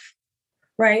yourself,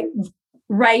 right?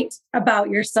 Write about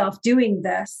yourself doing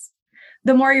this,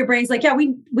 the more your brain's like, yeah,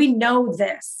 we know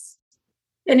this.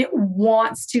 And it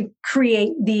wants to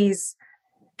create these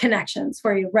connections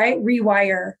for you, right?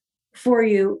 Rewire for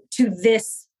you to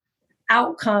this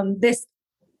outcome. This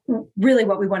really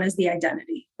what we want is the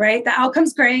identity, right? The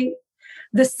outcome's great.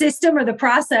 The system or the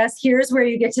process, here's where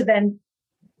you get to then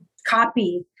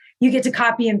copy. You get to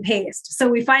copy and paste. So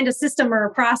we find a system or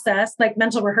a process like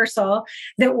mental rehearsal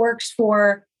that works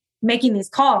for making these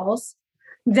calls.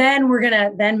 Then we're going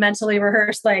to then mentally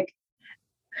rehearse like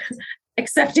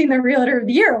accepting the Realtor of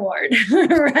the Year award,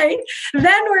 right?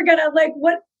 Then we're going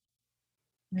to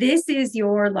this is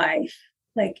your life.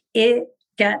 Like it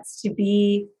gets to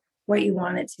be what you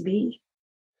want it to be.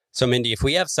 So Mindi, if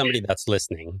we have somebody that's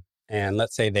listening and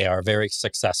let's say they are very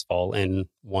successful in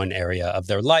one area of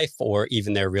their life or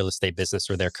even their real estate business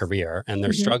or their career, and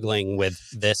they're struggling with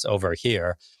this over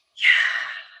here,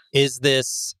 is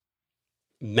this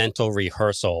mental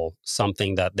rehearsal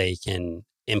something that they can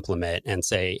implement and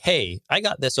say, hey, I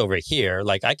got this over here.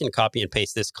 Like I can copy and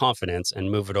paste this confidence and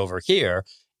move it over here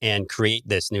and create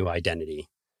this new identity?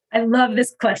 I love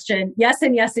this question. Yes,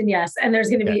 and yes, and yes. And there's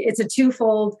going to be, it's a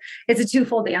twofold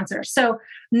answer. So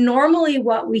normally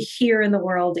what we hear in the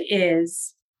world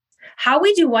is how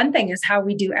we do one thing is how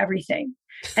we do everything.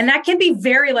 And that can be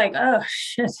very like, oh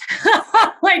shit,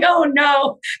 like, oh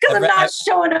no, because I'm not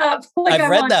showing up. Like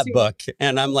I've read that book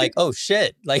and I'm like, oh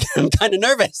shit, like I'm kind of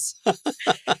nervous.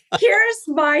 Here's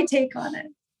my take on it.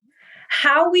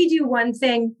 how we do one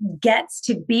thing gets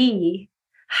to be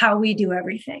how we do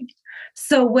everything.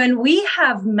 So when we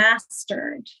have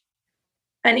mastered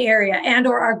an area and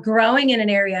or are growing in an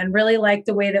area and really like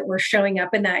the way that we're showing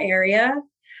up in that area,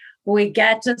 we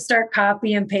get to start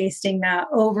copy and pasting that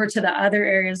over to the other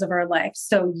areas of our life.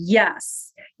 So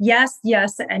yes, yes,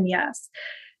 yes, and yes.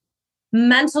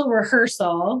 Mental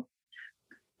rehearsal.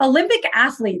 Olympic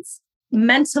athletes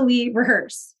mentally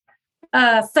rehearse.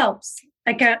 Phelps,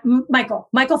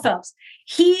 Michael Phelps,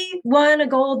 he won a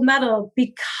gold medal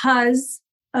because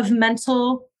of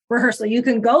mental rehearsal. You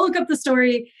can go look up the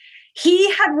story.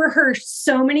 He had rehearsed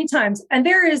so many times, and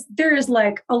there is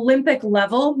like Olympic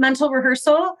level mental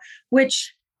rehearsal,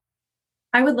 which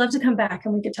I would love to come back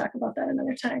and we could talk about that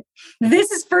another time.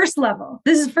 This is first level.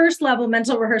 This is first level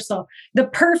mental rehearsal. The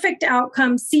perfect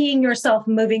outcome, seeing yourself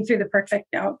moving through the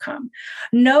perfect outcome.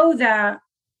 Know that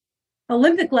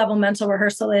Olympic level mental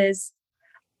rehearsal is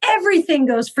everything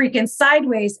goes freaking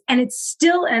sideways and it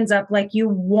still ends up like you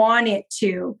want it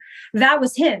to. That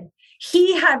was him.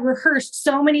 He had rehearsed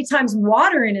so many times,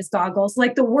 water in his goggles,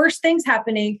 like the worst things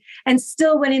happening, and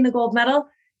still winning the gold medal.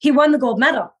 He won the gold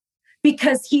medal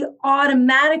because he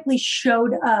automatically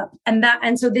showed up.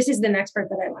 And so this is the next part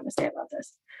that I want to say about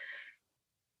this.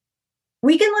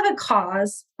 We can live at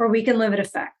cause or we can live at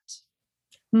effect.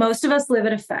 Most of us live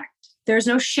at effect. There's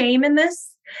no shame in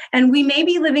this. And we may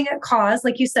be living at cause,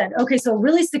 like you said. Okay, so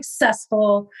really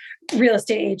successful real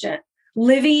estate agent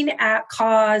living at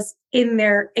cause in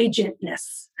their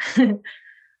agentness.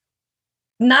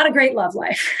 Not a great love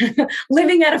life.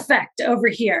 Living at effect over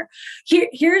here.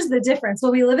 Here's the difference.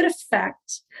 When we live at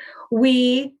effect,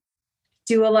 we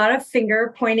do a lot of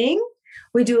finger pointing.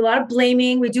 We do a lot of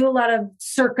blaming. We do a lot of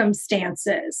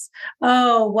circumstances.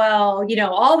 Oh, well,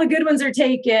 all the good ones are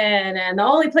taken and the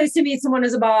only place to meet someone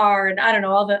is a bar. And I don't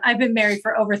know, I've been married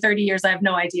for over 30 years. I have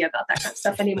no idea about that kind of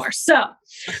stuff anymore. So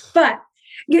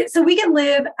we can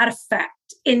live at effect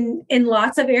in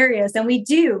lots of areas, and we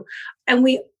do. And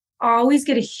we always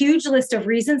get a huge list of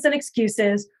reasons and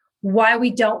excuses why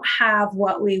we don't have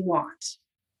what we want.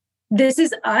 This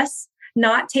is us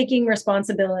not taking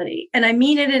responsibility. And I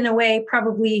mean it in a way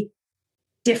probably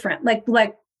different. Like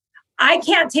I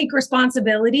can't take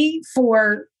responsibility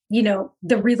for,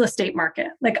 the real estate market.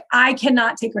 Like I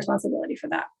cannot take responsibility for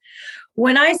that.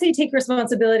 When I say take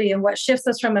responsibility, and what shifts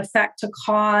us from effect to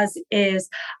cause is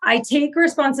I take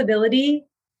responsibility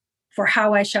for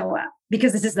how I show up,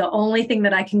 because this is the only thing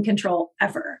that I can control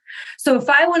ever. So if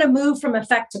I want to move from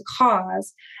effect to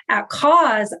cause, at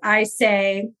cause, I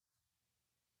say,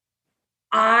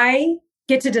 I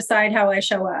get to decide how I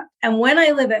show up. And when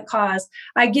I live at cause,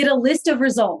 I get a list of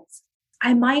results.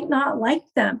 I might not like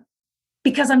them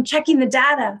because I'm checking the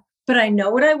data, but I know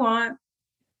what I want.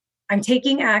 I'm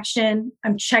taking action.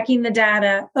 I'm checking the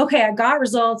data. Okay, I got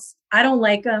results. I don't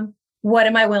like them. What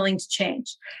am I willing to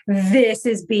change? This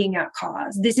is being at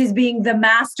cause. This is being the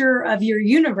master of your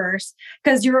universe,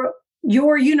 because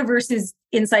your universe is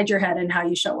inside your head and how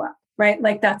you show up, right?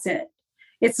 Like that's it.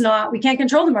 It's not, we can't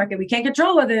control the market. We can't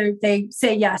control whether they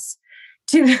say yes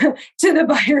to the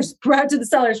buyer's, to the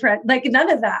seller's, like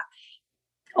none of that.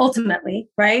 Ultimately,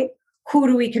 right? Who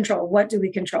do we control? What do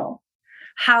we control?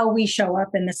 How we show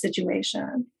up in the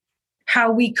situation,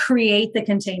 how we create the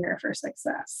container for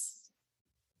success.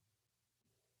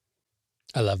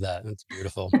 I love that. That's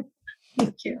beautiful.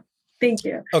 Thank you. Thank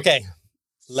you. Okay.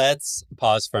 Let's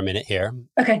pause for a minute here.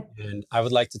 Okay. And I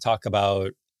would like to talk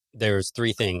about, there's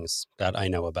 3 things that I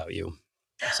know about you,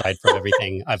 aside from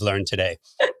everything I've learned today.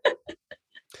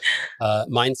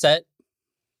 Mindset,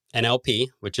 NLP,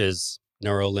 which is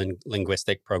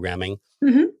neuro-linguistic programming,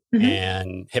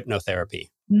 and hypnotherapy.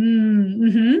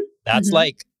 That's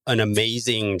like an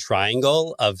amazing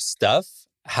triangle of stuff.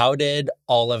 How did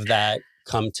all of that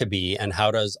come to be, and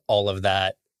how does all of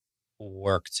that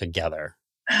work together?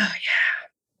 Oh,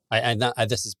 yeah.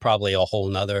 This is probably a whole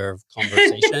nother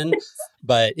conversation,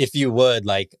 but if you would,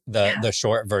 like the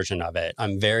short version of it,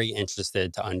 I'm very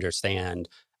interested to understand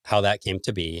how that came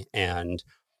to be and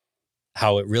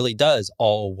how it really does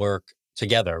all work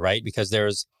together, right? Because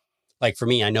there's, like for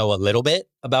me, I know a little bit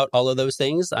about all of those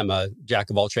things. I'm a jack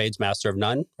of all trades, master of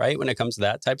none, right? When it comes to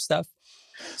that type of stuff.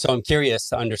 So I'm curious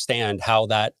to understand how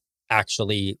that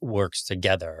actually works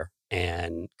together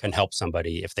and can help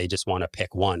somebody if they just want to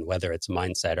pick one, whether it's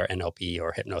mindset or NLP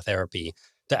or hypnotherapy,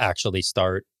 to actually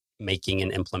start making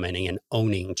and implementing and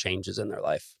owning changes in their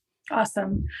life.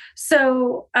 Awesome.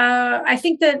 So I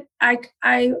think that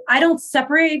I don't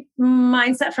separate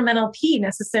mindset from NLP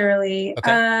necessarily,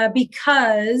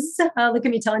 because look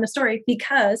at me telling a story,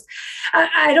 because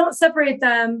I don't separate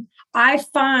them. I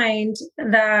find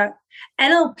that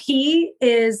NLP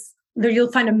is there.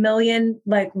 You'll find a million,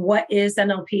 like, what is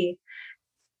NLP?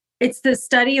 It's the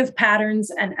study of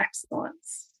patterns and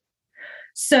excellence.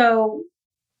 So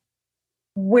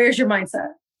where's your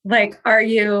mindset? Like, are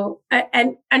you,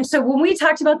 and so when we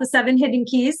talked about the 7 hidden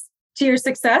keys to your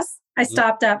success, I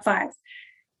stopped at 5.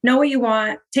 Know what you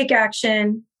want, take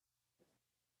action,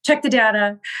 check the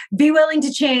data, be willing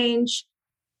to change,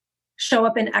 show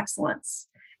up in excellence.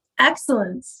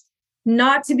 Excellence,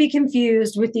 not to be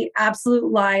confused with the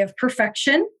absolute lie of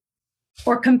perfection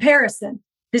or comparison.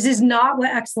 This is not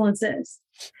what excellence is.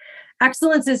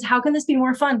 Excellence is, how can this be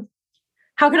more fun?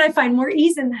 How can I find more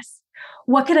ease in this?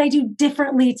 What could I do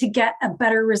differently to get a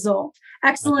better result?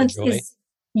 Excellence is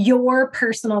your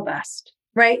personal best,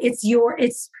 right? It's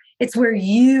where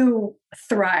you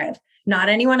thrive, not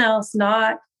anyone else,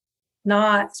 not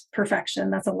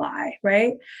perfection. That's a lie,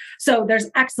 right? So there's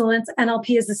excellence.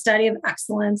 NLP is the study of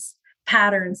excellence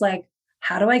patterns. Like,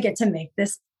 how do I get to make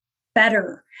this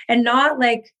better? And not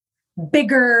like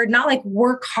bigger, not like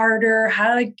work harder.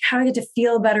 How do I get to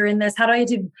feel better in this? How do I get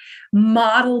to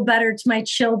model better to my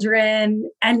children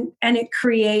and it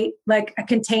create like a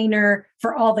container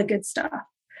for all the good stuff?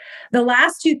 The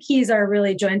last 2 keys are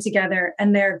really joined together,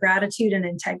 and they're gratitude and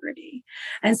integrity.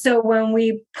 And so when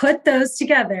we put those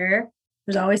together,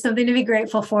 there's always something to be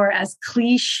grateful for, as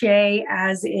cliche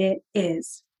as it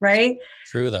is, right?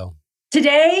 True, though.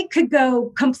 Today could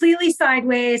go completely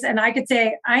sideways, and I could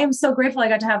say, I am so grateful I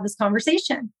got to have this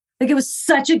conversation. Like, it was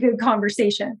such a good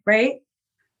conversation, right?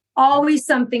 Always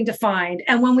something to find.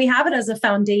 And when we have it as a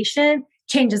foundation,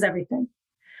 changes everything.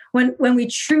 When we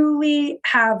truly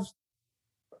have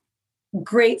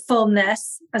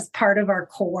gratefulness as part of our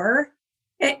core,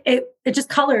 it just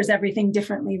colors everything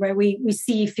differently, right? We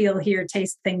see, feel, hear,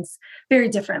 taste things very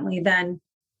differently than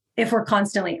if we're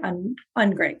constantly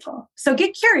ungrateful. So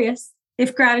get curious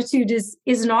if gratitude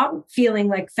is not feeling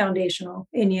like foundational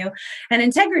in you. And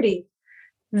integrity.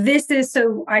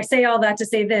 So I say all that to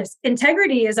say this: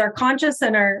 integrity is our conscious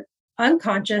and our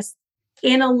unconscious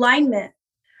in alignment.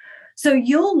 So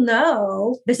you'll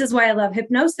know, this is why I love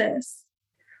hypnosis.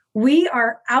 We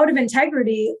are out of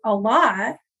integrity a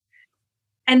lot,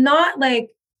 and not like,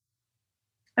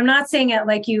 I'm not saying it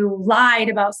like you lied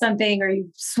about something or you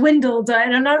swindled.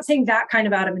 And I'm not saying that kind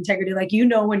of out of integrity, like, you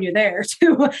know, when you're there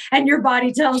too, and your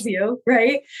body tells you,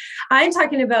 right? I'm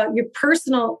talking about your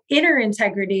personal inner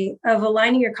integrity of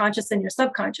aligning your conscious and your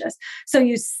subconscious. So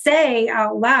you say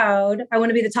out loud, I want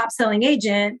to be the top selling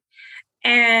agent,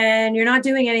 and you're not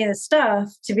doing any of the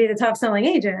stuff to be the top selling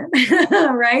agent,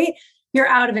 right? You're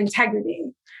out of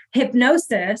integrity.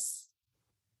 Hypnosis,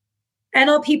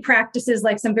 NLP practices,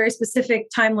 like some very specific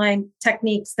timeline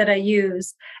techniques that I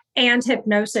use, and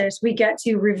hypnosis, we get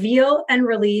to reveal and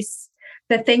release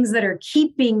the things that are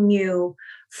keeping you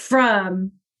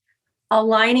from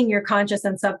aligning your conscious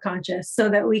and subconscious, so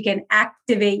that we can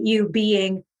activate you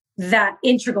being that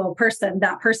integral person,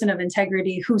 that person of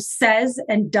integrity who says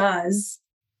and does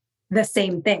the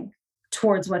same thing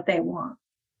towards what they want.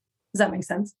 Does that make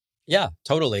sense? Yeah,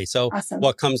 totally. So awesome.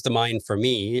 What comes to mind for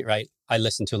me, right? I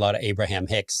listen to a lot of Abraham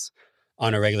Hicks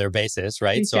on a regular basis,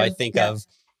 right? So I think of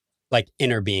like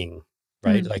inner being,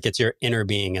 right? Like, it's your inner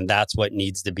being, and that's what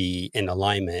needs to be in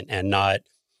alignment and not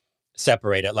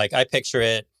separated. Like, I picture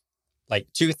it like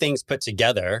 2 things put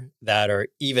together that are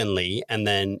evenly, and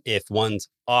then if one's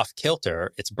off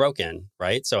kilter, it's broken,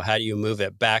 right? So how do you move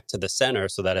it back to the center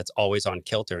so that it's always on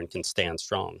kilter and can stand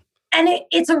strong? And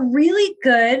it's a really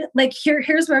good, like,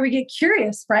 here's where we get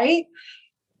curious, right?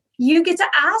 You get to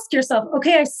ask yourself,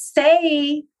 okay, I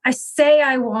say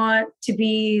I want to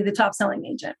be the top selling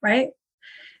agent, right?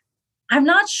 I'm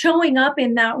not showing up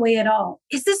in that way at all.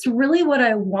 Is this really what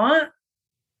I want?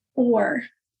 Or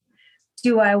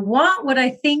do I want what I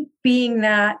think being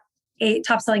that a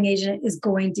top selling agent is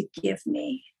going to give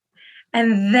me?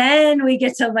 And then we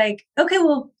get to like, okay,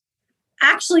 well,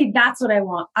 actually, that's what I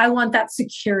want. I want that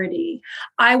security.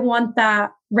 I want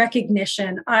that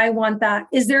recognition. I want that.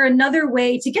 Is there another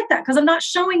way to get that? Because I'm not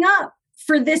showing up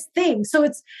for this thing. So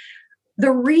it's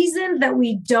the reason that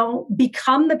we don't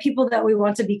become the people that we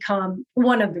want to become.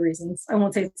 One of the reasons, I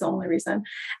won't say it's the only reason,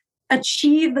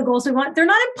 achieve the goals we want. They're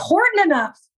not important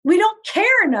enough. We don't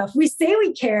care enough. We say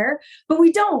we care, but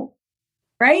we don't,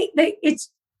 right?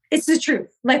 It's the truth.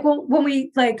 Like when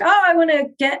we like, oh, I want to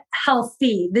get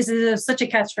healthy. This is such a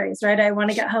catchphrase, right? I want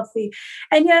to get healthy.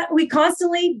 And yet we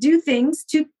constantly do things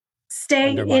to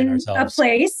stay in ourselves. A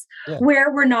place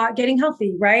where we're not getting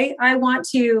healthy, right? I want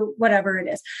to, whatever it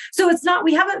is. So it's not,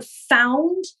 we haven't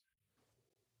found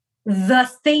the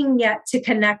thing yet to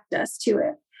connect us to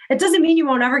it. It doesn't mean you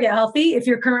won't ever get healthy if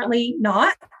you're currently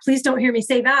not. Please don't hear me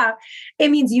say that. It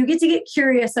means you get to get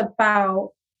curious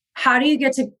about how do you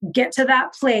get to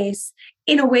that place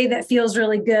in a way that feels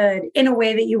really good, in a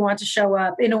way that you want to show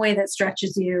up, in a way that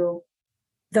stretches you,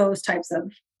 those types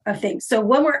of things. So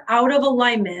when we're out of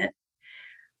alignment,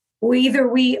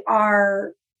 we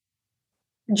are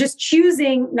just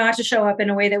choosing not to show up in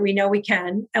a way that we know we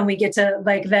can, and we get to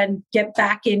like then get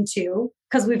back into,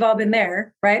 because we've all been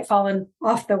there, right? Fallen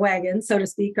off the wagon, so to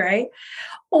speak, right?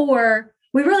 Or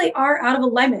we really are out of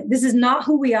alignment. This is not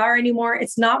who we are anymore.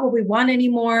 It's not what we want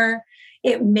anymore.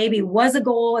 It maybe was a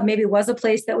goal, and maybe was a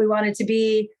place that we wanted to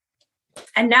be.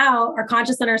 And now our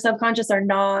conscious and our subconscious are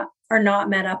not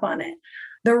met up on it.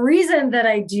 The reason that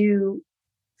I do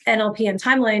NLP and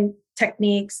timeline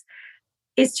techniques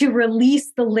is to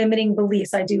release the limiting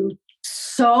beliefs. I do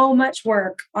so much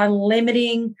work on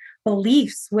limiting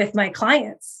beliefs with my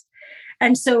clients.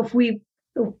 And so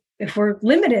if we're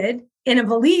limited in a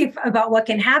belief about what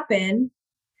can happen,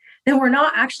 then we're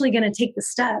not actually going to take the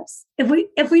steps. If we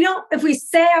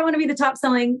say I want to be the top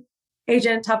selling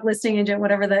agent, top listing agent,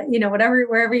 whatever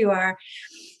wherever you are,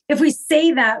 if we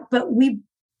say that, but we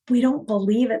don't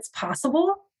believe it's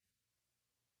possible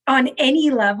on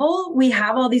any level, we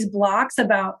have all these blocks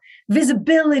about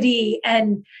visibility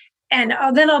and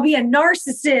then I'll be a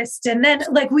narcissist. And then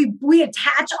like we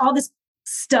attach all this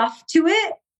stuff to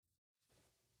it.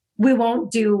 We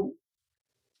won't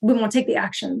take the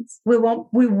actions. We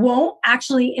won't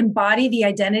actually embody the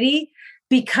identity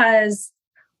because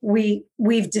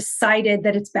we've decided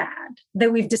that it's bad,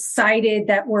 that we've decided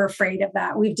that we're afraid of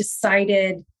that. We've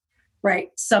decided,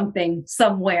 right, something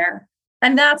somewhere.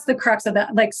 And that's the crux of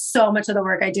that. Like so much of the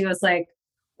work I do is like,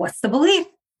 what's the belief?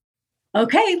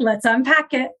 Okay, let's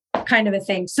unpack it, kind of a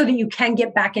thing, so that you can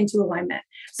get back into alignment,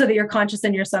 so that your conscious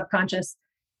and your subconscious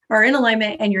are in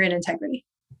alignment and you're in integrity.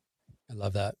 I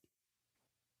love that.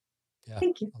 Yeah.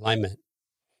 Thank you. Alignment.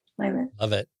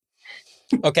 Love it.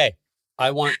 Okay. I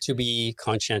want to be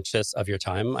conscientious of your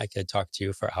time. I could talk to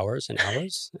you for hours and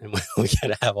hours, and we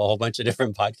could have a whole bunch of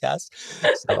different podcasts.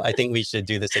 So I think we should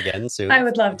do this again soon. I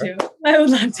would love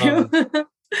to.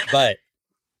 But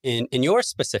in your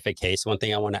specific case, one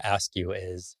thing I want to ask you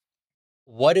is,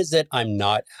 what is it I'm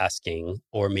not asking,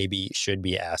 or maybe should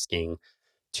be asking,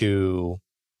 to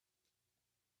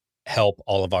help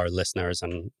all of our listeners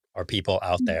and our people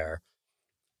out there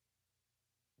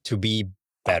to be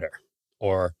better,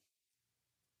 or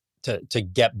to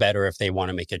get better if they want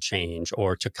to make a change,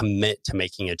 or to commit to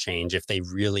making a change if they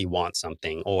really want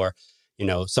something, or,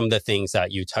 some of the things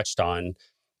that you touched on,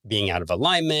 being out of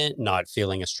alignment, not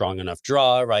feeling a strong enough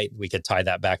draw, right? We could tie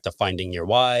that back to finding your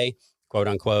why, quote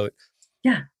unquote.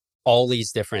 Yeah. All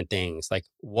these different things. Like,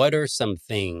 what are some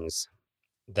things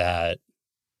that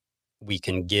we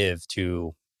can give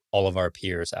to all of our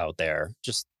peers out there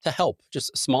just to help,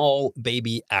 just small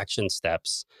baby action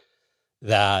steps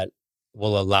that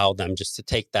will allow them just to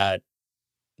take that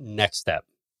next step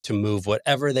to move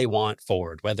whatever they want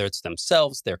forward, whether it's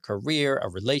themselves, their career, a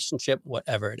relationship,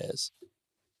 whatever it is.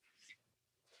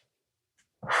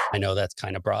 I know that's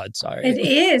kind of broad. Sorry. It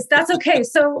is. That's okay.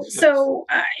 So,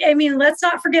 let's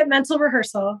not forget mental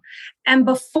rehearsal. And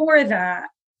before that,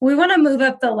 we want to move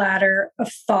up the ladder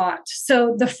of thought.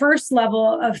 So the first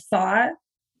level of thought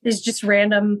is just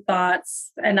random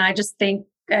thoughts. And I just think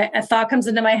a thought comes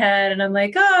into my head and I'm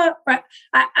like,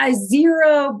 I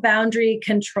zero boundary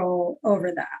control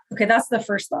over that. Okay. That's the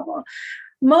first level.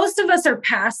 Most of us are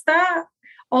past that.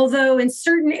 Although in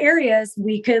certain areas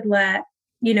we could let,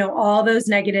 all those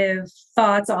negative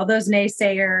thoughts, all those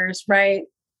naysayers, right,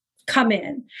 come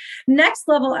in. Next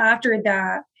level after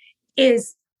that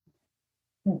is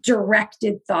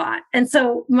directed thought. And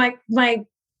so what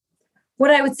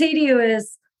I would say to you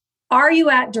is, are you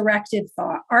at directed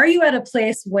thought? Are you at a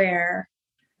place where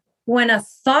when a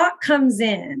thought comes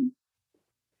in,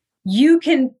 you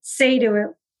can say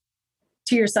to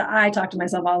yourself, I talk to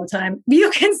myself all the time.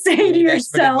 You can say to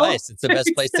yourself, advice. It's the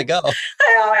best place to go.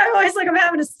 I always I'm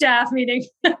having a staff meeting.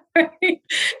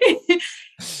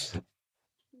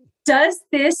 Does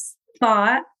this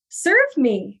thought serve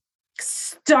me?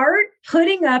 Start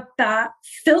putting up that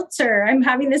filter. I'm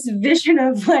having this vision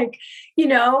of some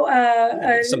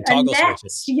toggle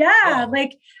switches. Yeah.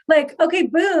 Like, okay,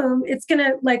 boom. It's going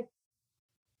to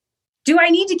do I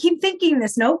need to keep thinking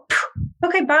this? Nope.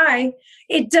 Okay, bye.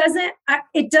 It doesn't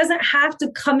have to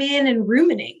come in and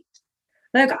ruminate.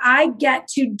 Like, I get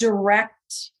to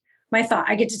direct my thought.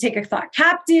 I get to take a thought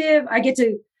captive. I get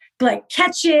to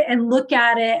catch it and look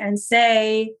at it and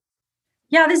say,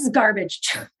 yeah, this is garbage.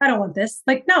 I don't want this.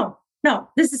 No,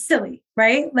 this is silly,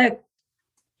 right?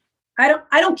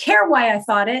 I don't care why I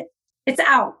thought it. It's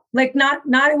out. Like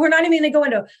we're not even going to go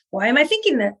into why am I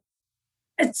thinking that?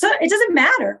 It doesn't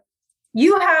matter.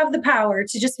 You have the power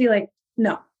to just be like,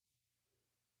 no.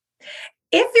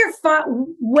 If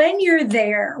when you're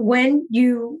there, when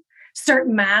you start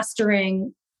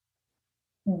mastering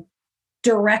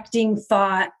directing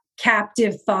thought,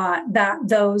 captive thought,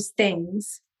 those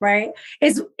things, right,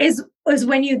 is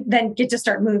when you then get to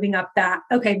start moving up that,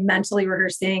 okay, mentally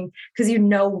rehearsing, because you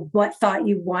know what thought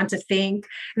you want to think.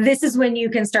 This is when you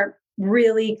can start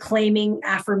really claiming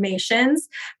affirmations,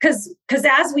 because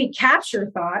as we capture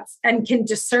thoughts and can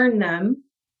discern them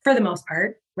for the most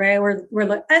part, right, we're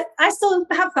like, I still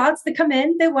have thoughts that come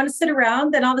in, they want to sit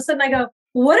around, then all of a sudden I go,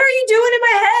 what are you doing in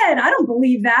my head? I don't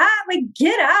believe that. Like,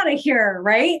 get out of here,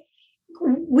 right?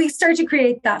 We start to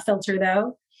create that filter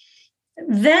though.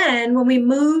 Then when we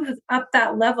move up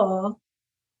that level,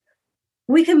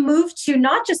 we can move to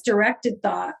not just directed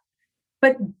thought,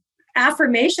 but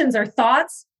affirmations are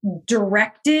thoughts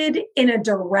directed in a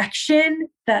direction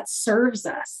that serves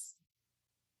us.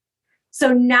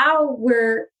 So now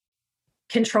we're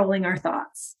controlling our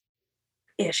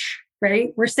thoughts-ish,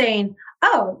 right? We're saying,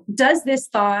 oh, does this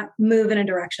thought move in a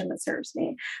direction that serves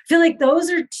me? I feel like those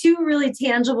are two really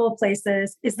tangible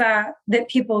places that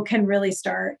people can really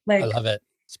start. Like, I love it.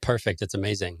 It's perfect. It's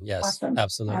amazing. Yes, awesome.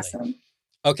 Absolutely. Awesome.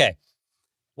 Okay.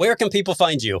 Where can people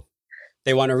find you?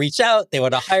 They want to reach out. They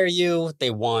want to hire you.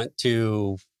 They want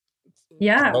to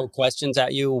throw questions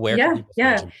at you. Where can people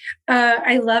find you?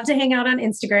 I love to hang out on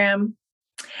Instagram.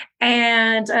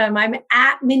 And I'm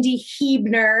at Mindi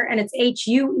Huebner, and it's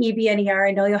Huebner.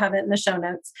 I know you'll have it in the show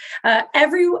notes.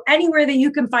 Anywhere that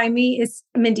you can find me is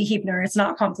Mindi Huebner. It's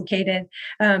not complicated.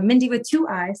 Mindi with 2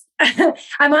 I's.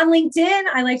 I'm on LinkedIn.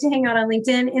 I like to hang out on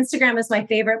LinkedIn. Instagram is my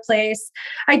favorite place.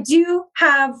 I do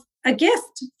have a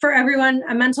gift for everyone,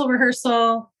 a mental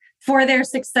rehearsal for their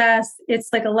success. It's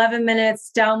like 11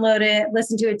 minutes. Download it,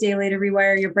 listen to it daily to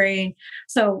rewire your brain.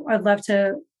 So I'd love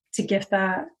to gift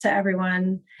that to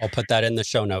everyone. I'll put that in the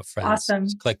show note, friends. Awesome.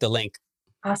 Just click the link.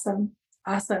 Awesome.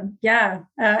 Yeah.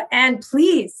 And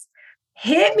please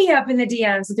hit me up in the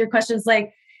DMs with your questions.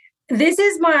 Like, this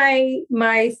is my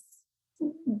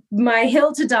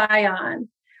hill to die on.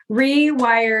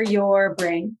 Rewire your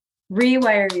brain.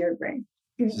 Rewire your brain.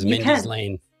 This is Mindy's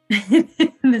lane.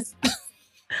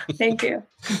 Thank you.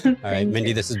 All right,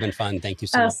 Mindi, this has been fun. Thank you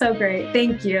so much. Oh, so great.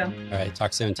 Thank you. All right,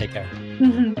 talk soon. Take care.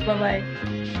 Bye-bye.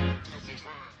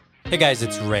 Hey guys,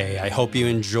 it's Ray. I hope you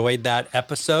enjoyed that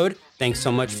episode. Thanks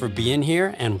so much for being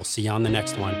here, and we'll see you on the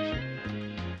next one.